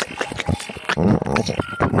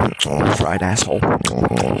 Fried asshole.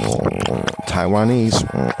 Taiwanese.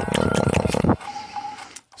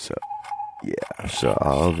 So, yeah. So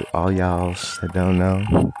all y'all that don't know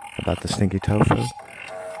about the stinky tofu,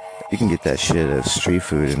 You can get that shit as street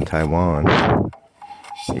food in Taiwan.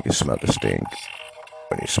 You can smell the stink.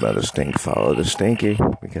 When you smell the stink, follow the stinky,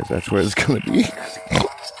 because that's where it's gonna be.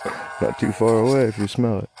 Not too far away if you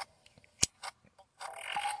smell it.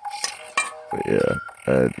 But yeah,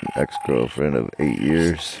 I had an ex-girlfriend of 8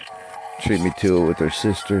 years treat me to it with her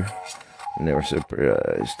sister, and they were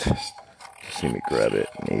surprised to see me grab it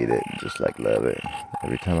and eat it and just like love it.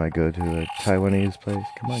 Every time I go to a Taiwanese place,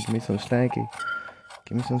 come on, give me some stanky.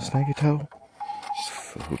 Give me some stanky toe.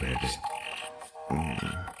 Foo, baby.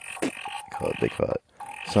 They call it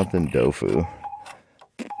something tofu.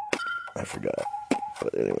 I forgot.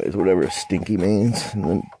 But anyways, whatever stinky means. And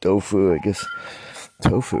then tofu, I guess.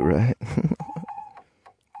 Tofu, right?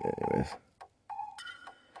 Anyways.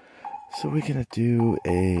 So we're gonna do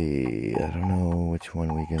I don't know which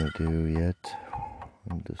one we're gonna do yet.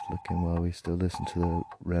 I'm just looking while we still listen to the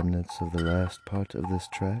remnants of the last part of this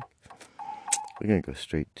track. We're gonna go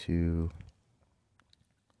straight to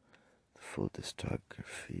the full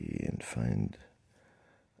discography and find...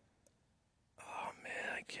 Oh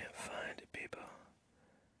man, I can't find it, people.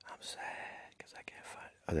 I'm sad because I can't find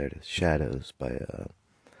it. Oh, there it is. Shadows by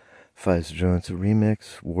Pfizer Jones. A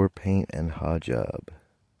remix, Warpaint and Hajab.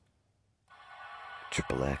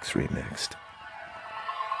 Triple X remixed.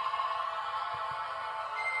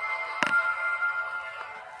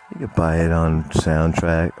 You can buy it on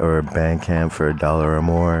Soundtrack or Bandcamp for $1 or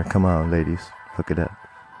more. Come on, ladies, hook it up.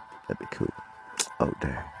 That'd be cool. Oh,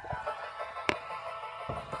 there.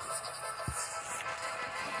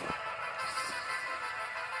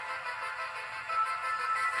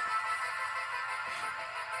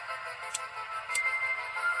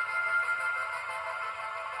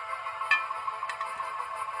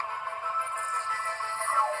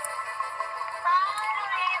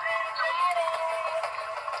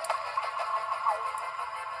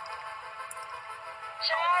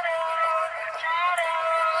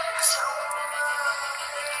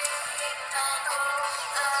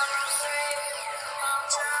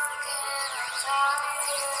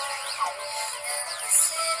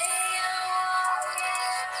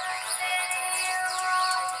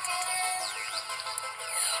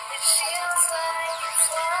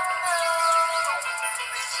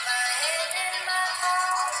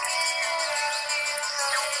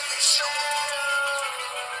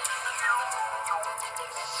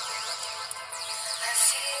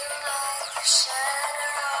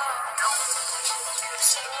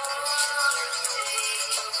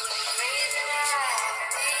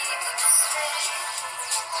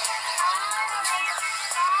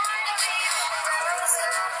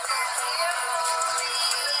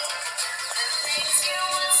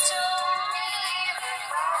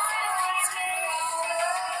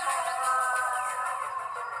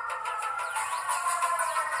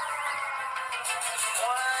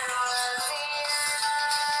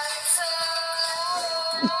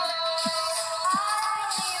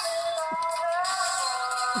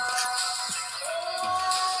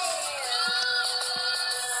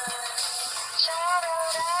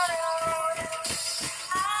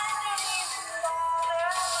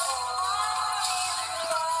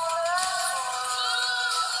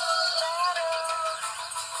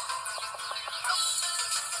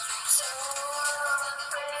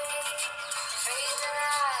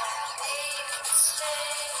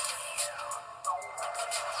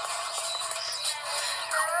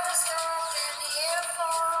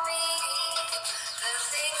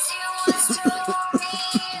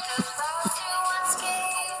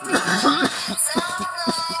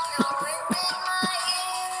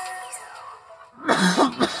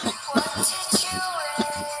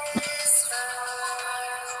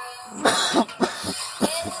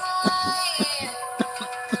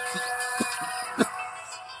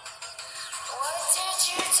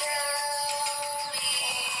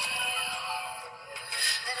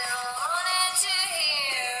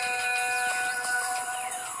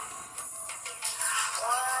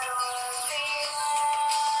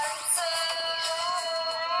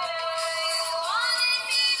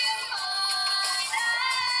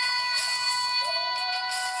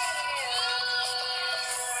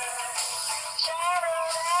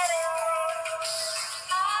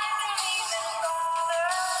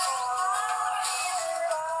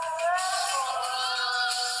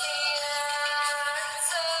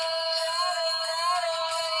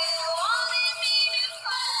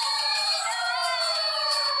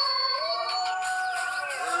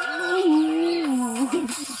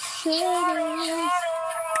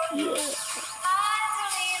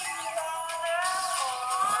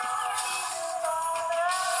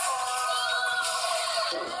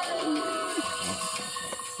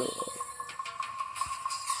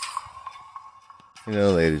 You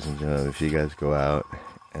know, ladies and gentlemen, if you guys go out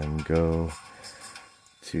and go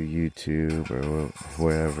to YouTube or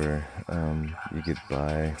wherever, you could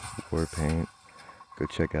buy war paint. Go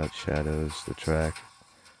check out Shadows, the track,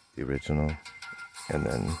 the original, and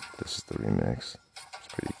then this is the remix.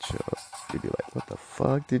 It's pretty chill. You'd be like, what the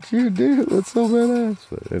fuck did you do? That's so badass.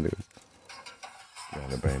 But anyways, yeah,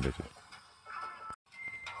 the brain bitches.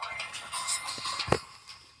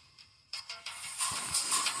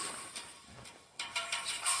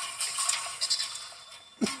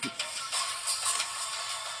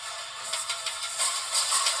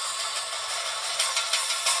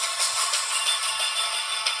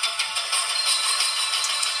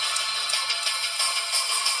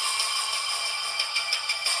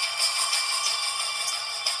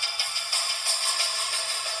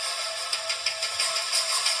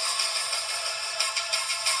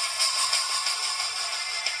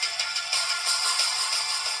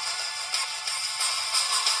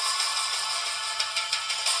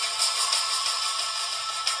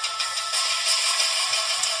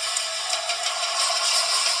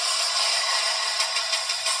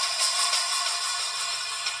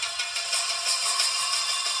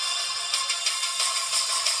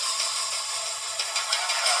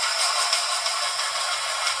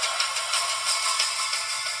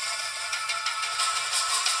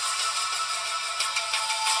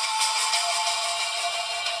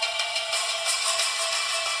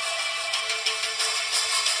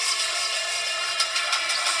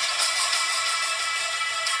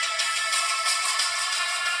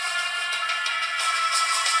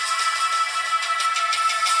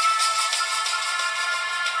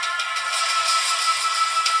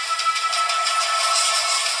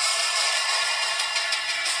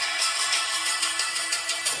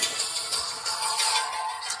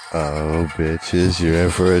 Oh, bitches, you're in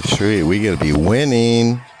for a treat. We gonna be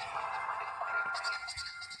winning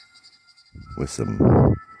with some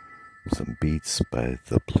beats by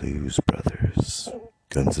the Blues Brothers.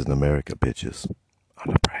 Guns in America, bitches.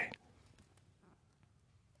 On the brain.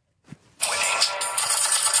 I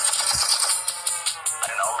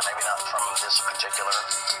don't know, maybe not from this particular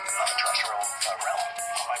terrestrial realm.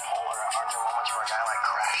 Bipolar, aren't there moments where a guy like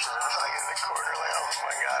crashes into like in the corner, like, oh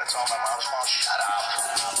my god, it's all my mom's fault? Shut up.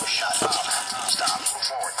 Shut up. Stop. Move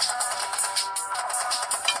forward.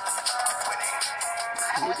 Winning.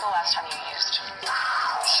 When was the last time you used?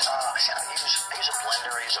 I use a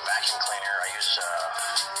blender, I use a vacuum cleaner, I use,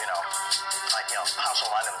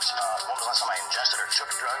 household items. When was the last time I ingested or took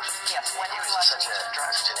drugs? Yes, when was the last time you took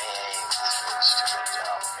drugs? Such an AA stupid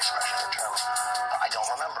expression or term. I don't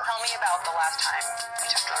remember. Tell me about the last time you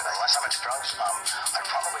took drugs. The last time I took drugs, I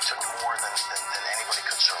probably took more than anybody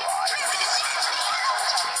could survive.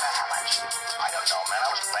 Tell me about how much. I don't know, man. I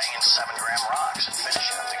was banging 7-gram rocks and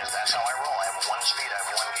finishing them because that's how I roll. I have one speed, I have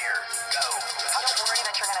one gear. Go. Are you worried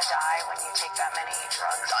that you're going to die when you take that many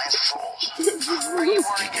drugs? Dying fools. Are you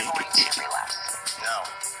worried you're going to relapse? No.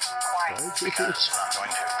 Why? Because I'm not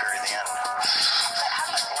going to. Period. The end.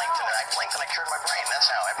 I blinked and I cured my brain. That's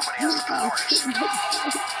how. Everybody has the powers.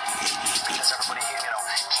 Because everybody,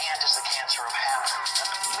 can't is the cancer of habit.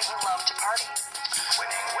 But you love to party.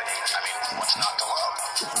 Winning. I mean, what's not to love?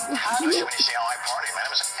 Especially when you see how I party, man.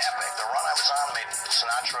 It was epic. The run I was on made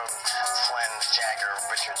Sinatra, Flynn, Jagger,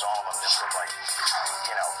 Richards, all of them just look like,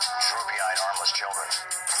 droopy-eyed, armless children.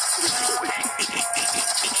 Winning.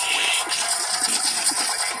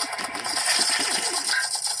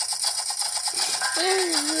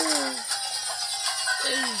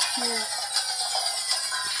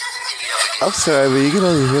 I'm sorry, but you can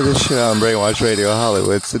only hear this shit on Brainwash Radio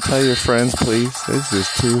Hollywood, so tell your friends, please. This is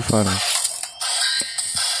too funny.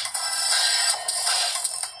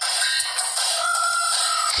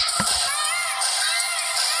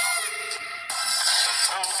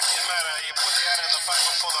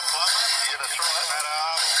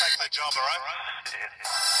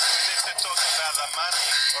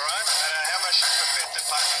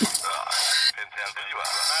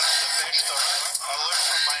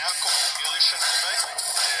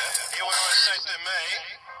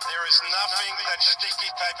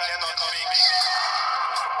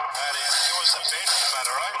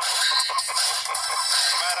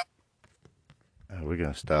 We're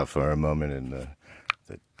going to stop for a moment in the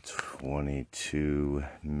 22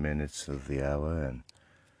 minutes of the hour, and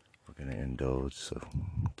we're going to indulge. So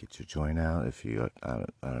get your joint out if you, I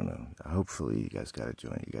don't know. Hopefully you guys got a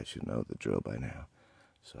joint. You guys should know the drill by now.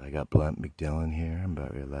 So I got Blunt McDillon here. I'm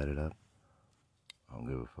about ready to light it up. I don't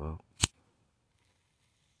give a fuck.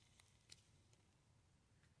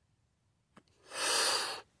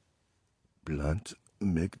 Blunt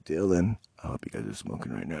Mick Dillon. I hope you guys are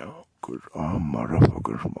smoking right now, cause I'm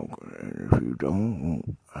motherfucking smoking. And if you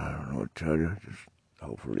don't, I don't know what to tell you. Just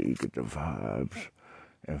hopefully you get the vibes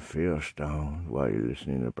and feel stoned while you're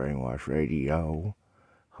listening to Brainwash Radio.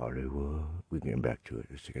 Hollywood. We getting back to it.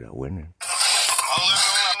 Let's check it out. Winning. I'll learn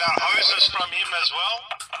all about hoses from him as well.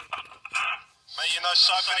 Mate, you know,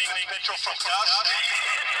 siphoning petrol from dust. I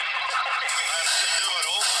have to do it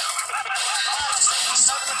all.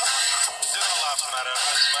 Do not laugh, matter.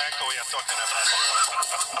 That's my uncle we are talking about.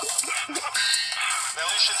 Now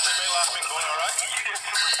listen to me laughing, boy, alright?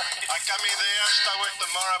 I come in there, start work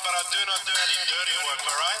tomorrow, but I do not do any dirty work,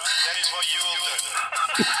 alright? That is what you will do.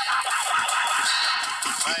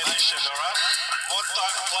 Mate, listen, alright? More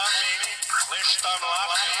time laughing, less time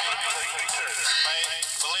laughing. Mate,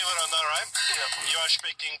 believe it or not, right? You are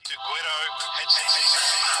speaking to Guido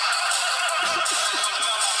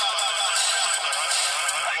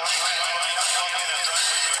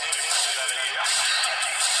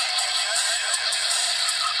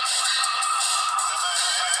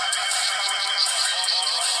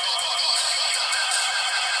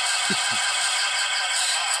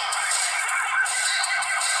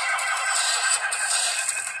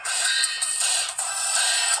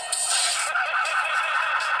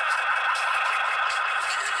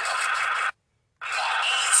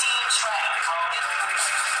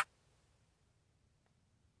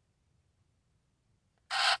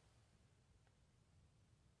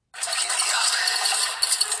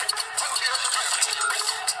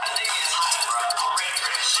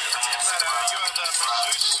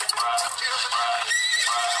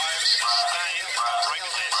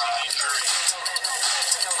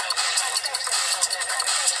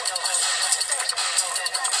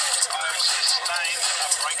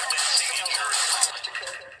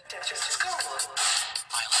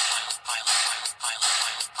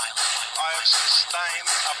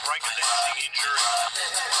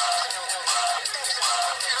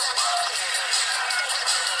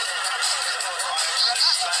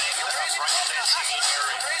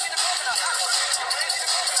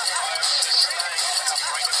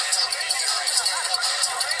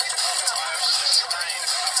sustained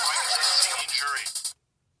a breakdancing injury.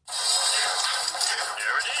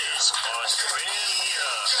 There it is, Australia.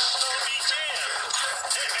 Be damned.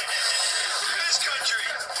 This country,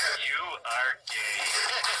 you are gay.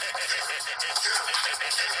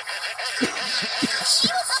 She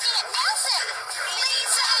was looking at Nelson.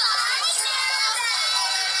 Lisa likes Nelson.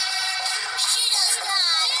 She does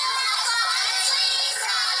not like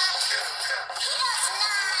Lisa. He does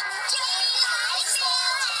not. Jay likes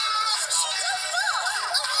Milhouse. She's a fool.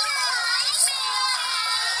 Likes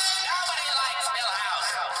Milhouse. Nobody likes Milhouse.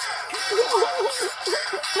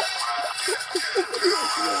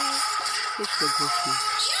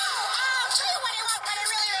 You, tell me what you want, but I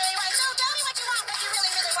really, really want. So tell me what you want, but you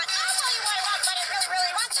really, really want. I'll tell you what I want, but I really,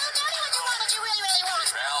 really want. So tell me what you want, but you really, really want.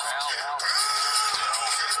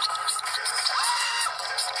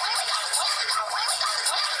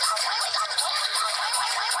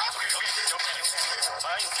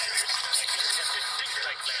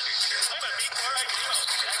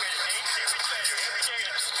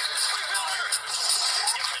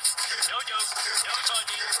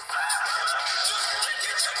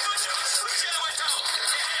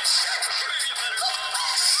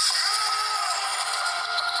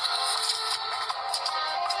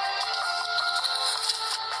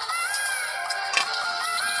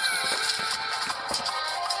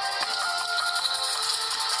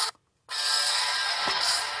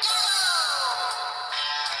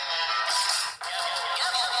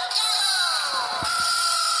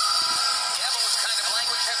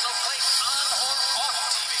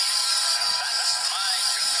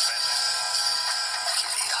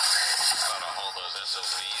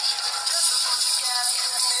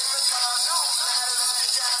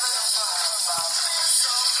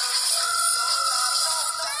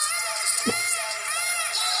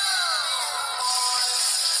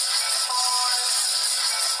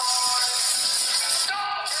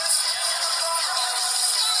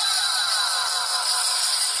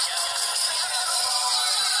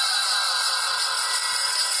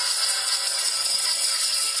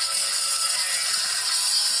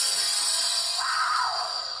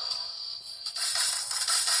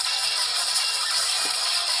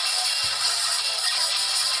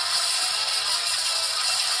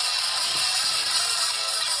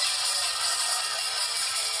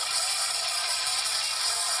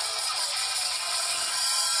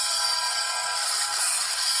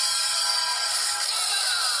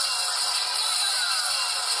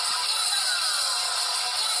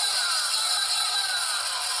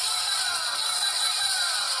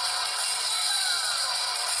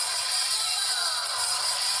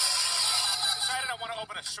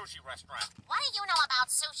 sushi restaurant. What do you know about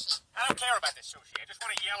sushi? I don't care about the sushi. I just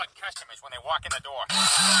want to yell at customers when they walk in the door. I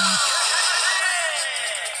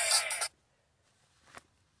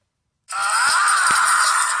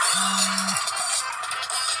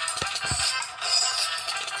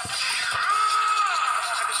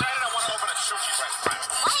decided I want to open a sushi restaurant.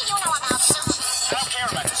 What do you know about sushi? I don't care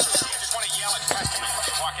about the sushi. I just want to yell at customers when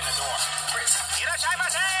they walk in the door.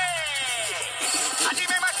 Irashaimase!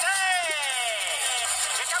 Hajimemase!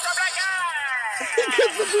 Here comes the black guy! Here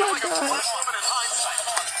comes the black guy. Woman in hindsight.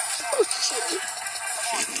 Oh, shit.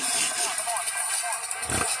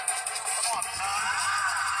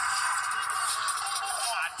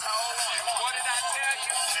 What did I tell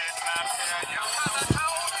you? Didn't I tell you? 'Cause I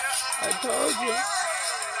told you. I told you.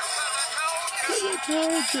 'Cause I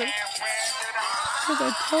told you. 'Cause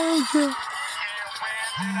I told you.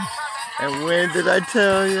 And when did I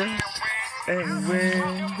tell you? And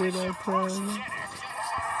when did I tell you?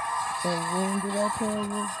 And when did I tell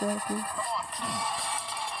you exactly?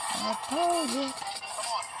 I told you.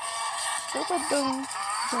 Stupid dog.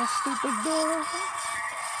 That stupid dog.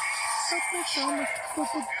 Stupid dog.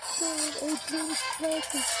 Stupid dog. 18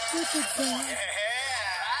 classes. Stupid dog.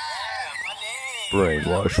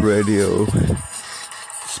 Brainwash Radio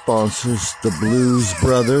sponsors the Blues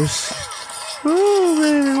Brothers. Ooh,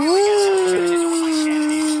 baby, woo.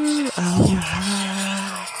 Oh,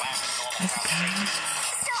 hi. How's it going?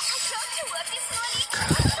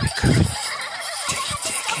 Good.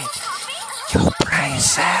 Dig it. Your brain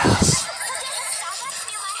cells.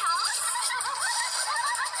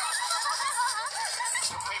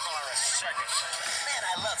 People are a circus. Man,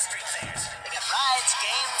 I love street fairs. They got rides,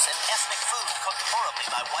 games, and ethnic food cooked horribly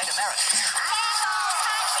by white Americans.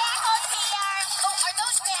 Tacos here. Oh, are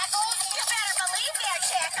those tacos? You better believe they're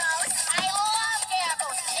tacos. I love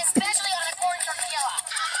tacos, especially on a corn tortilla.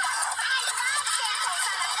 I love tacos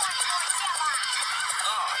on a corn tortilla.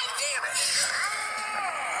 Oh, damn it.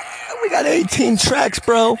 We got 18 tracks,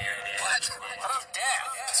 bro. What? What up, Dad?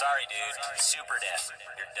 Sorry, dude. Super death.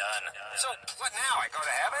 You're done. So, what now? I go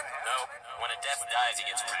to heaven? Nope. When a death dies, he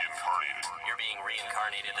gets reincarnated. You're being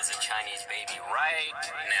reincarnated as a Chinese baby right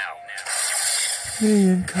now.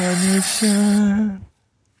 Reincarnation.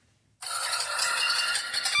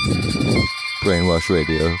 Brainwash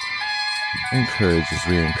Radio encourages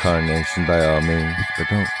reincarnation by all means, but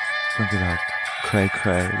don't get all cray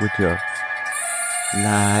with your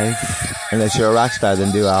life. Unless you're a rock star,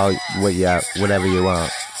 then do whatever you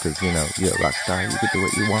want. Because, you know, you're a rock star. You can do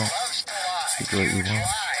what you want. You do what you want.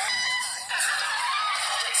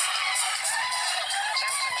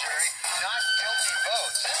 Simpson jury, not guilty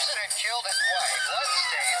vote. Simpson had killed his wife. Blood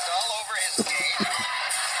stains all over his gate.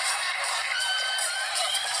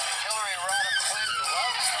 Hillary Rodham Clinton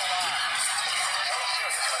loves to lie. So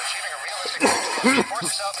serious about achieving a realistic goal. She forced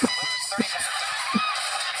herself to lose 30 pounds.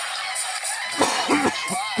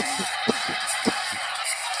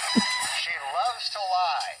 She loves to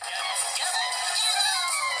lie.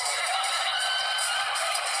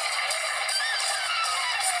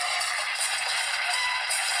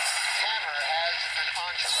 Hammer has an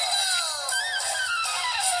entourage.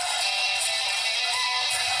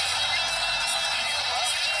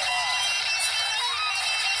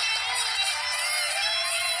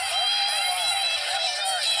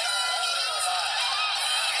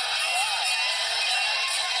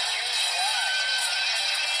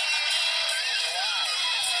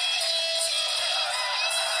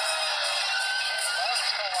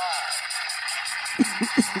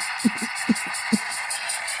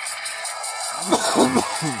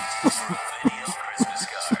 Video Christmas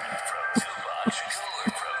card from Tupac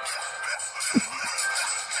Shakur Program.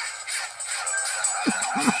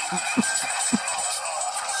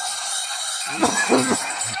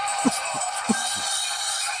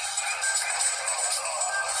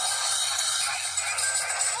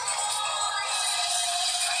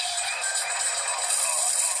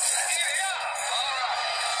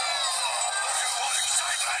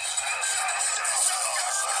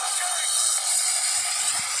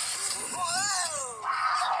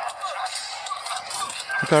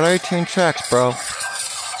 We got 18 tracks, bro. So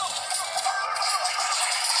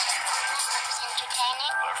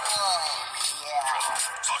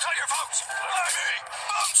tell your folks, Lightning,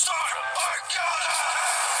 Monster, Arcana!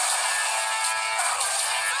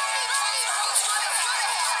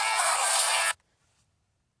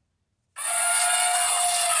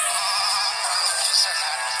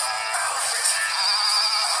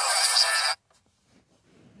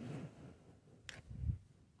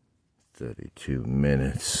 "32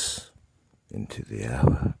 minutes into the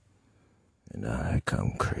hour, and I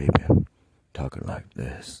come creeping, talking like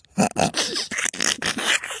this.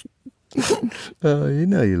 Oh, you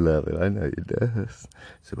know you love it. I know you do.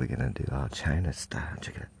 So we're gonna do all China style.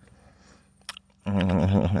 Check it out.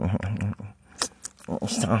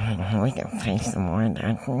 So we can pay some more of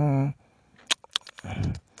that.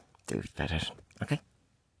 Do better. Okay.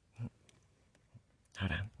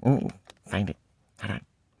 Hold on. Find it. Hold on.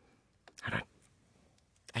 Hold on.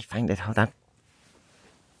 I find it. Hold on.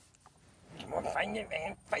 Come on, find it,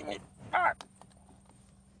 man. Find it. Ah.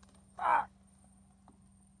 Ah.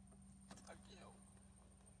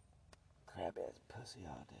 Crab ass pussy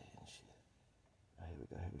all day and shit. Oh, here we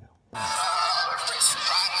go. Here we go.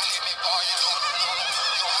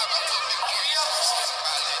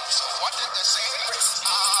 What did they say?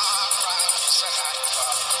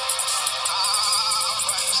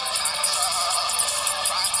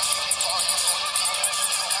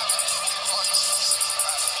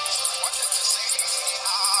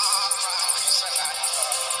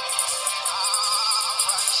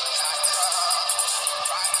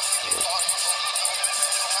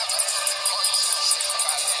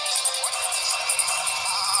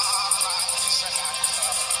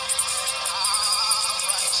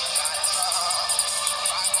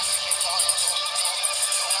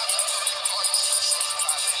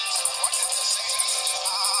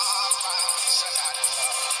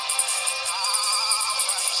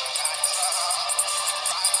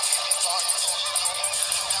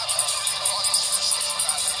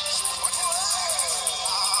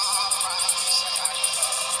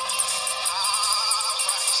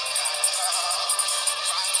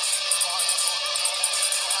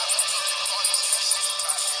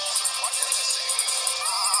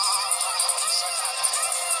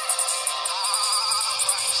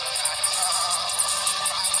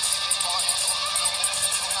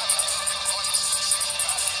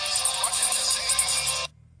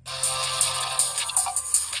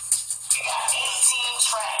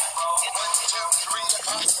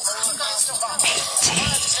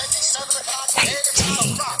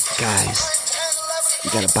 Guys,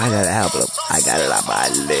 you gotta buy that album. I got it on my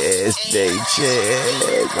list,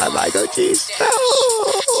 bitches. My Michael G. Stone.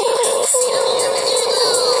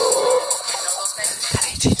 Got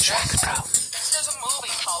 18 tracks, bro. There's a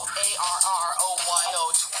movie called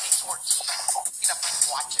ARROYO 2014. You have to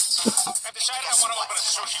watch it. I decided I want to open a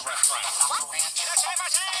sushi restaurant. What?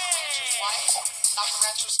 Dr.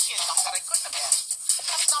 Rancher's kid that I couldn't have asked.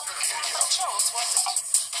 That's not the kid I chose, was it?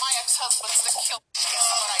 My ex-husband's the killer. Guess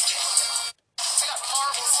what I did? I got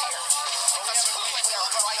marbles here. Because who in their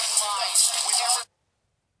right mind would ever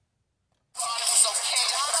thought it was okay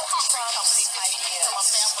to put a concrete company 50 feet from a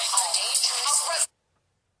family home?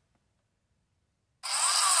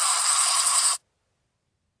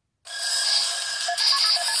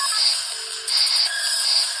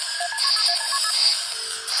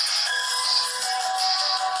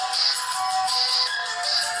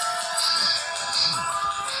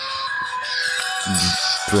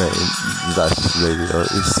 Thus radio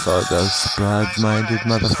is for those broad-minded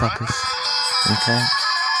motherfuckers. Okay?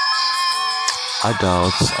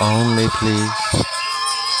 Adults only, please.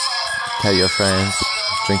 Tell your friends.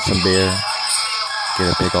 Drink some beer. Get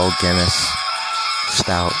a big old Guinness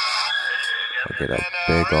stout. Or get a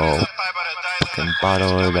big old fucking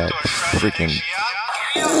bottle of that freaking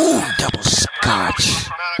double scotch.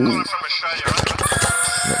 Ooh.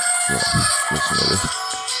 Listen to this.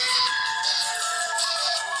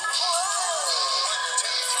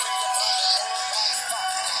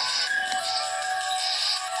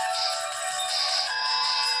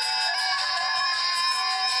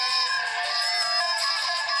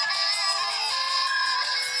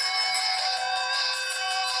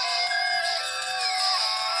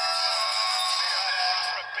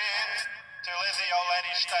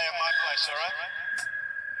 Stay at my place, alright?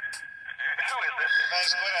 Who is this?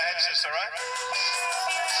 That's Glitter Hedges, alright?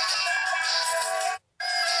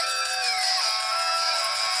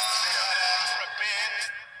 Prepared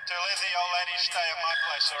to let the old lady stay at my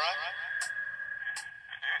place, alright?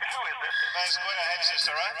 Who is this? That's Glitter Hedges,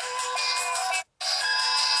 alright?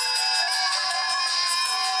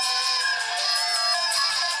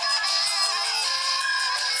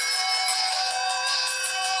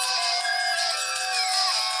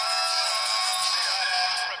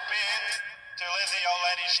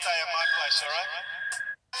 Stay at my place, alright?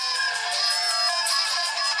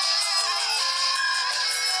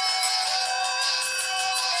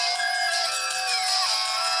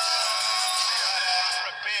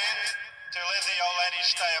 Prepared to let the old lady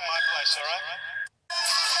stay at my place, alright?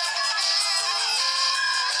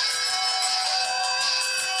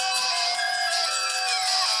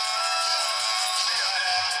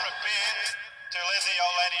 Prepared to let the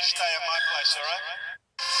old lady stay at my place, alright?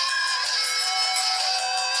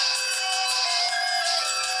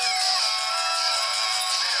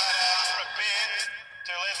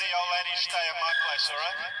 stay at my place,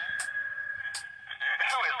 alright?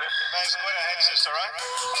 Who is this? Name's Gwetta Hexus, alright?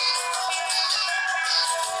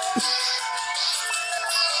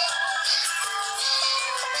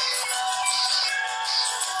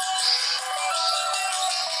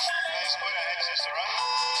 Name's Gwetta Hexus, alright?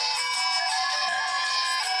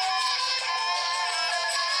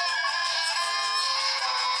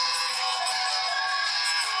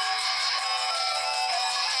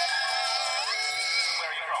 Where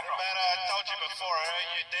are you from? Man, I told you before,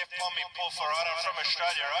 you deaf mommy pull for right? I'm from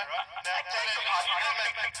Australia, right?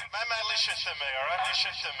 Now, man, listen to me, alright?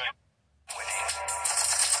 Listen to me. Winning.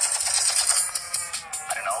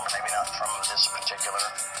 I don't know, maybe not from this particular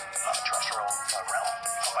terrestrial realm.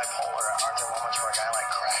 Bipolar, aren't there moments where a guy like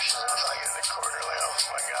crashes into like in the corner, like, oh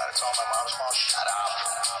my god, it's all my mom's fault. Shut up.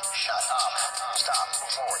 Shut up. Stop.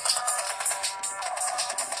 Move forward.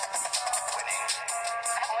 Winning.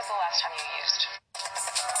 When was the last time you used?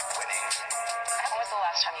 Winning. When was the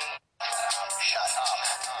last time you used? Shut up.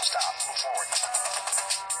 Stop. Move forward.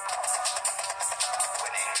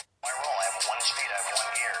 Winning. My roll, I have one speed, I have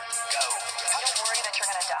one gear. Go. You don't worry that you're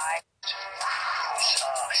gonna die?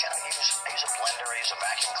 I use a blender, I use a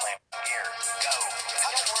vacuum cleaner. Gear. Go.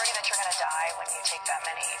 You don't worry that you're gonna die when you take that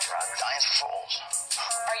many drugs? Dying's for fools.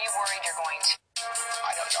 Are you worried you're going to?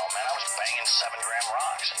 I don't know, man. I was banging 7-gram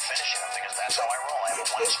rocks and finishing them because that's how I roll. I have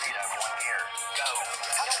one speed, I have one gear. Go.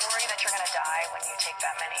 You don't worry that you're gonna die when you take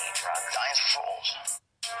that many drugs? Dying's for fools.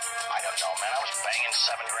 I don't know, man. I was banging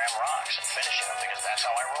 7-gram rocks and finishing them because that's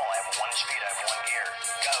how I roll. I have one speed, I have one gear.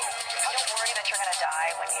 Go. You don't worry that you're gonna die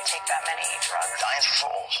when you take that many drugs? Dying's for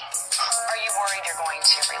fools. Are you worried you're going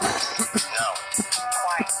to relapse? No.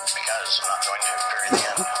 Why? Because I'm not going to. Period. The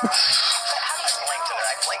end.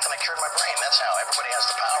 I blinked and I cured my brain. That's how. Everybody has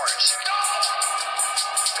the powers.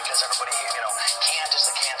 Because everybody, can't is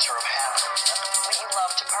the cancer of habit. But you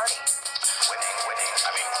love to party. Winning.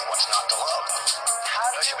 I mean, what's not to love? How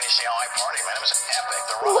do Especially you... when you see how I party, man. It was epic.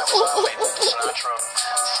 The run I was on made Sinatra,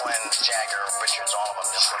 Flynn, Jagger, Richards, all of them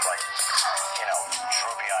just looked like,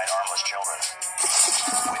 droopy-eyed, armless children.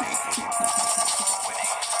 Winning.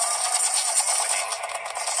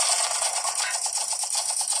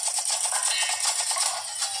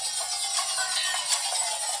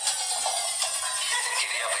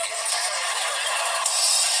 Giddy up again.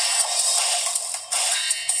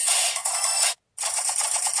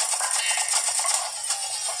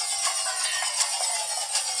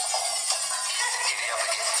 Giddy up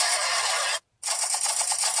again.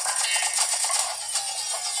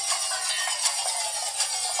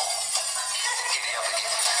 Giddy up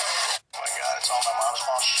again. Oh my god, it's all my mom's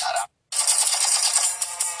fault. Shut up.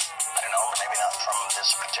 I don't know, maybe not from this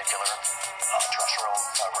particular terrestrial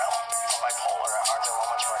realm. Bipolar, aren't there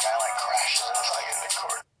moments where a guy like crashes into like in the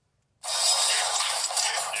corner?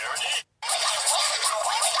 There it is.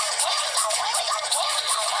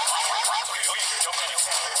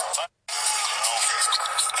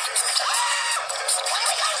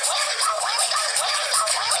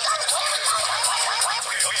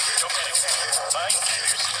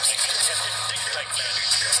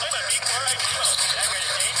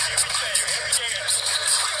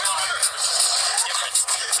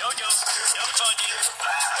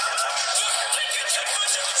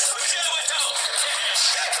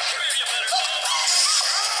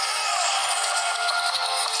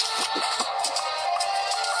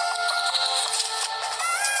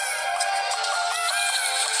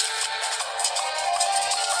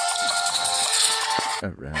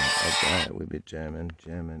 Alright, we be jamming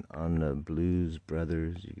on the Blues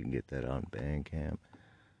Brothers. You can get that on Bandcamp.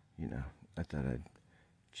 I thought I'd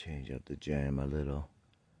change up the jam a little.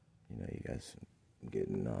 You guys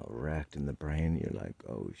getting all racked in the brain. You're like,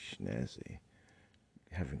 oh, schnazzy.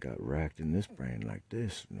 Haven't got racked in this brain like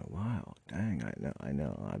this in a while. Dang, I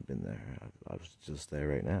know. I've been there. I was just there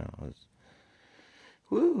right now.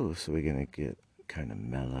 Woo! So we're gonna get kind of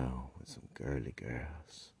mellow with some girly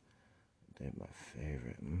girls. They're my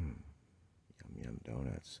favorite. Yum Yum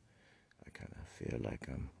Donuts. I kind of feel like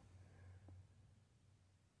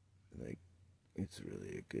it's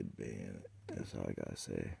really a good band. That's all I gotta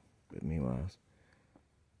say. But meanwhile,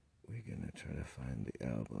 we're gonna try to find the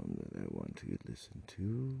album that I want to listen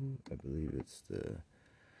to. I believe it's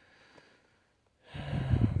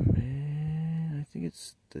I think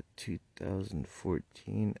it's the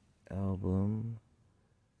 2014 album.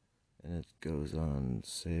 And it goes on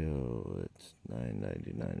sale. It's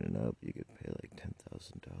 $9.99 and up. You could pay like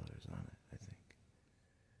 $10,000 on it, I think.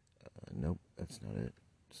 Nope, that's not it.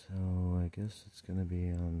 So I guess it's gonna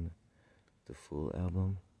be on the full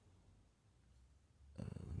album.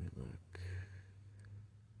 Let me look.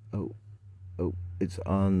 Oh, It's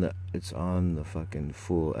on the fucking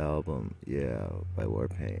full album, yeah, by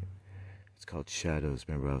Warpaint. It's called Shadows.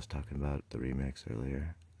 Remember I was talking about the remix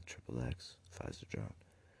earlier? The Triple X, Pfizer Drone.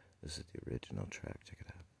 This is the original track. Check it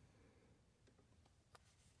out.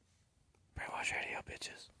 Brainwash Radio,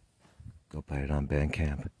 bitches. Go buy it on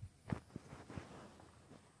Bandcamp.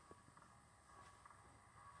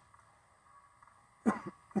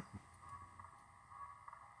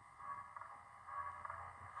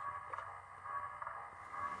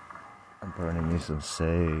 I'm burning me some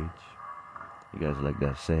sage. You guys like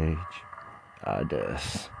that sage? Ah,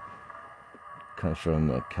 this comes from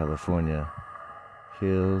the California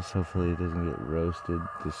hills. Hopefully it doesn't get roasted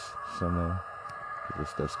this summer.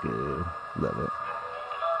 This stuff's good. Love it.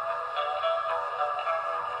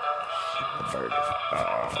 The bird is...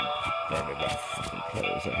 Oh, burned my fucking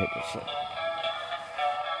clothes. I hate this shit.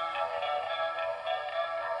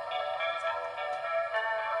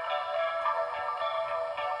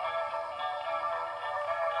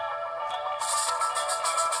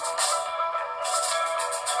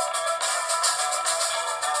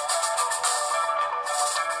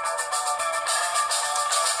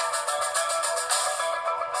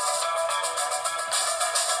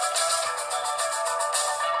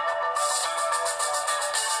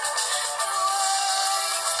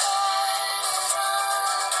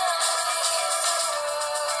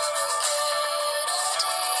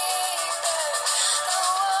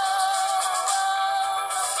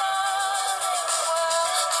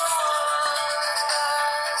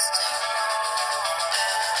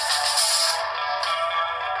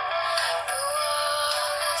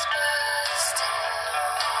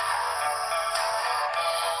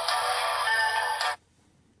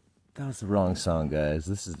 That was the wrong song, guys.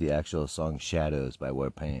 This is the actual song Shadows by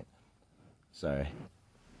Warpaint. Sorry.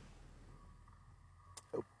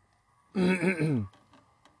 It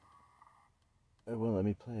won't let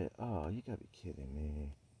me play it. Oh, you gotta be kidding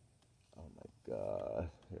me. Oh my god.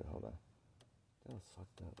 Here, hold on. That was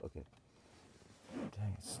fucked up. Okay.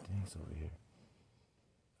 Dang, it stinks over here.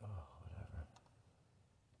 Oh, whatever.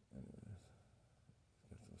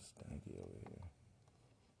 Got some stanky over here.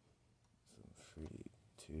 Some fruity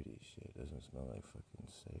tooty shit. Doesn't smell like fucking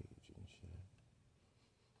sage and shit.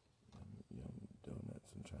 Yum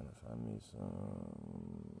donuts. I'm trying to find me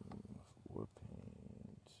some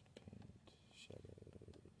Warpaint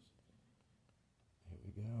Shadows. Here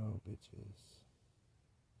we go, bitches.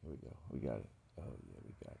 Here we go. We got it. Oh yeah,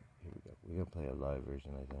 we got it. Here we go. We're gonna play a live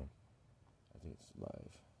version, I think. I think it's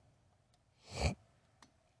live.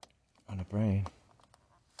 On the brain.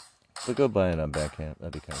 So go buy it on Bandcamp.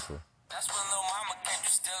 That'd be kind of cool. That's when little mama came to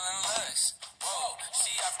still in lust. Whoa,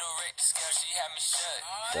 she off the rate to scale, she had me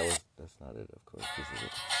shut. That's not it, of course. This is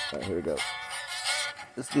it. Alright, here we go.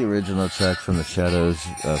 This is the original track from the Shadows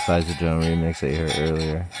Pfizer Drone remix that you heard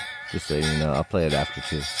earlier. Just so you know, I'll play it after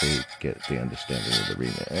too, so you get the understanding of the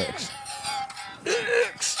remix.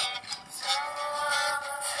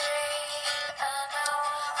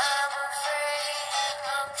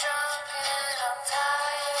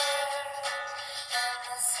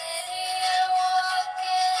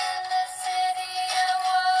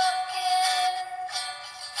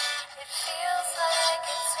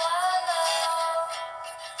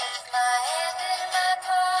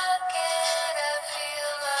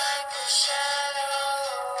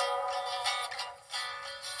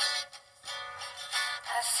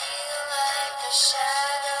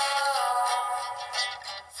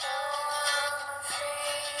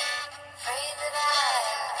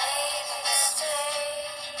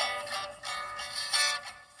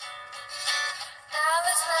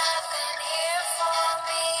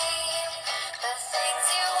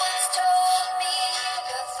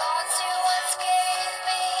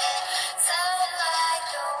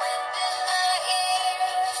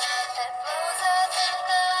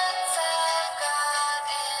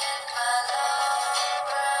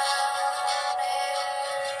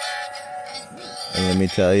 And let me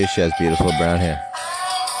tell you, she has beautiful brown hair.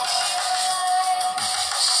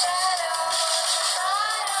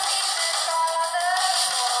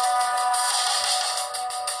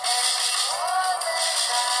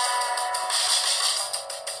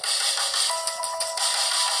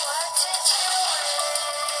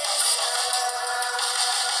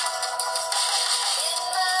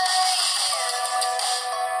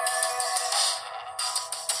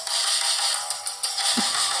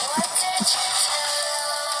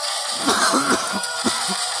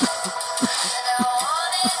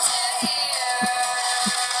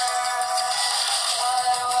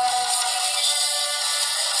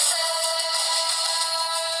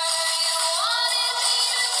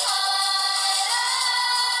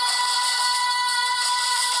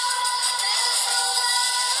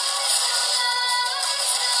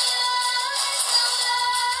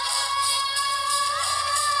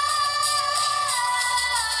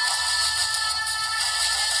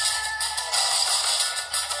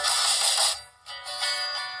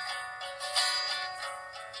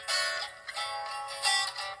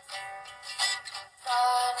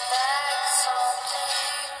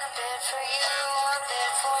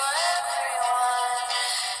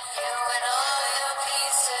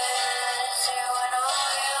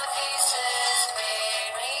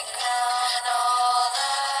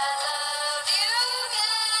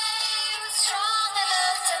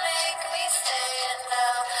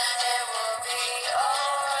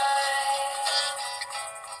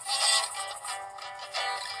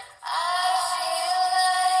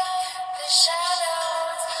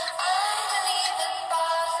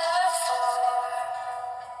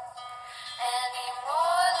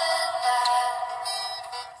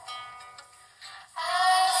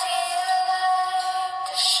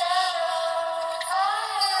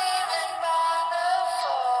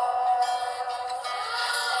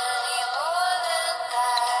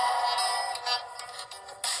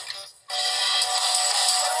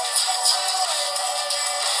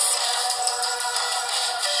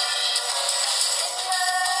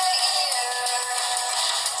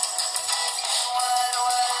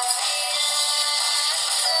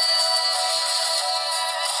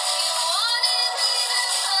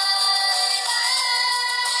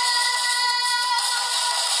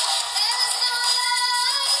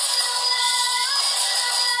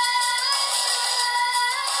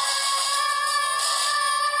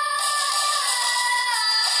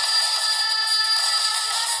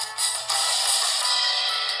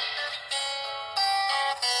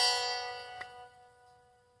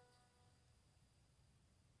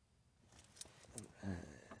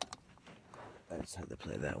 just had to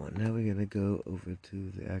play that one. Now we're gonna go over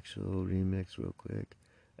to the actual remix real quick.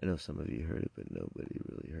 I know some of you heard it, but nobody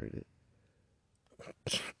really heard it.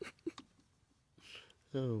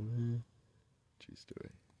 Oh man, true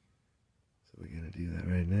story. So we're gonna do that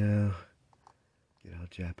right now. Get all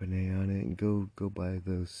Japanese on it and go buy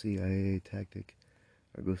the CIA tactic,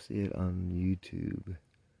 or go see it on YouTube.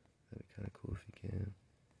 That'd be kind of cool if you can.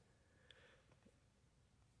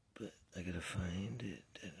 But I gotta find it.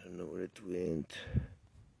 I don't know where it went. I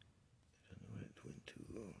don't know where it went to.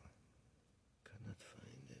 Cannot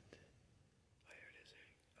find it. Oh, here it is.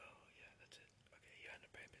 Oh, yeah, that's it. Okay, you're on the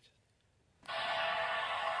brain, bitches.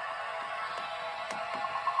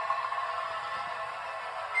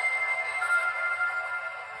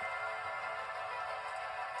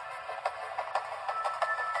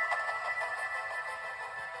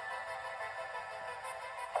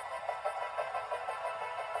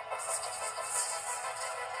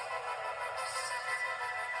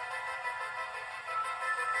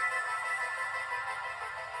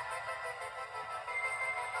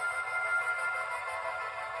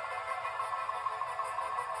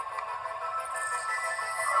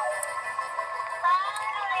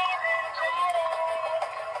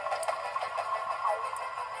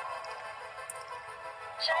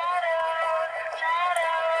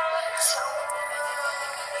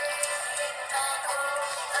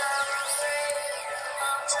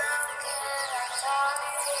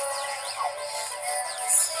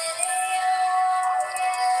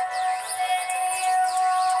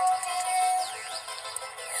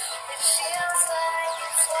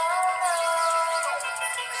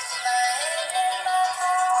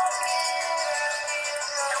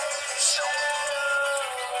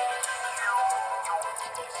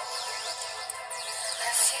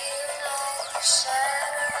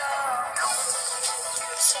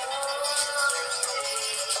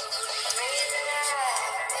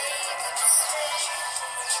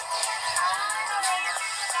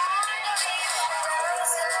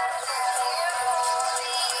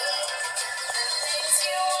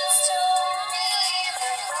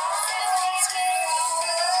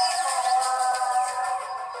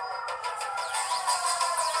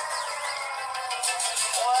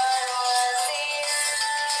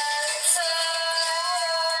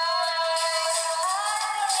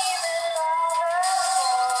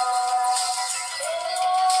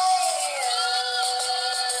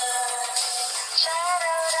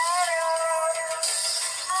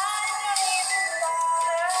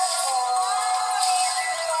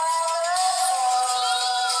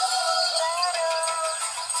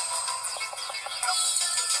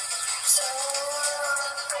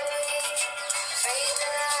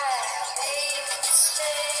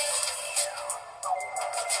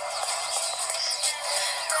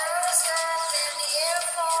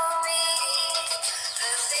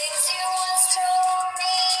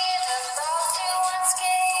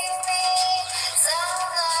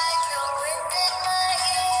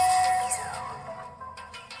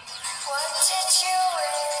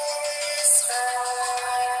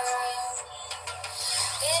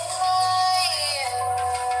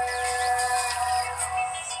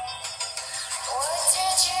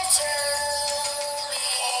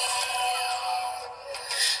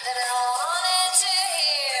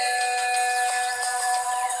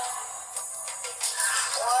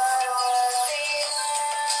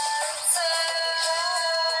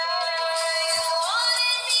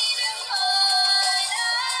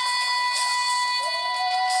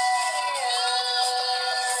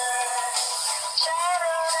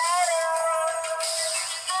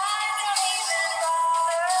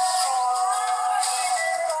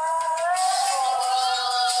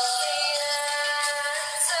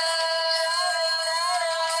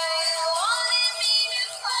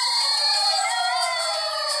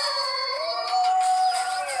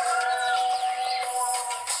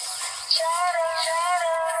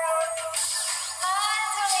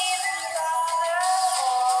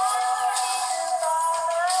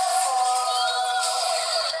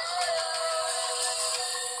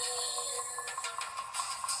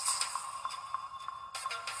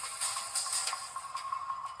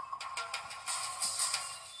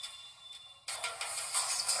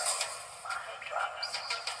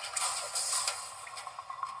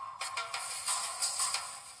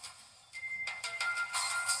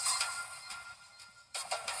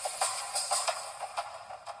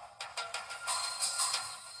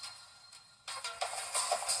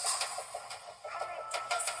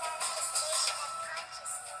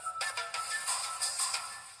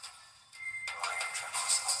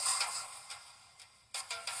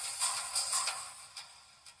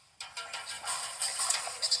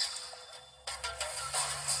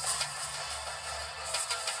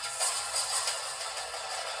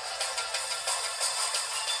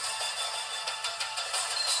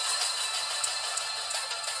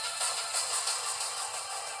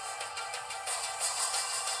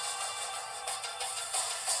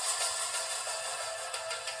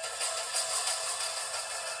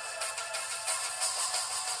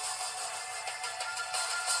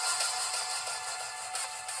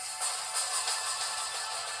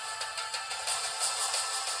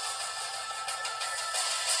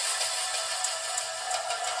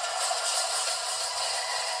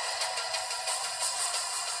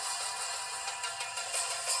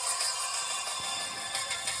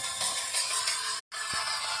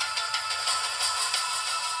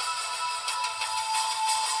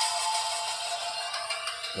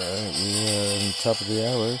 Alright, we are on top of the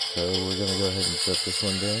hour, so we're going to go ahead and shut this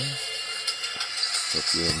one down. Hope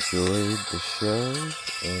you enjoyed the show,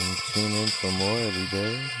 and tune in for more every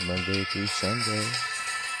day, Monday through Sunday.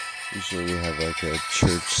 Usually we have like a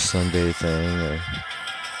church Sunday thing, or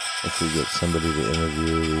if we get somebody to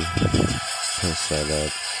interview, we post that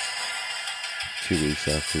up 2 weeks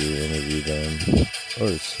after we interview them,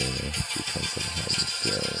 or sooner, depends on how I'm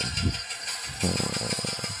feeling.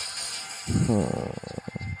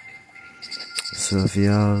 So if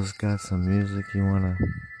y'all's got some music you want to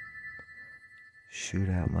shoot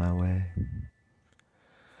out my way,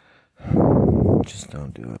 just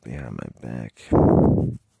don't do it behind my back.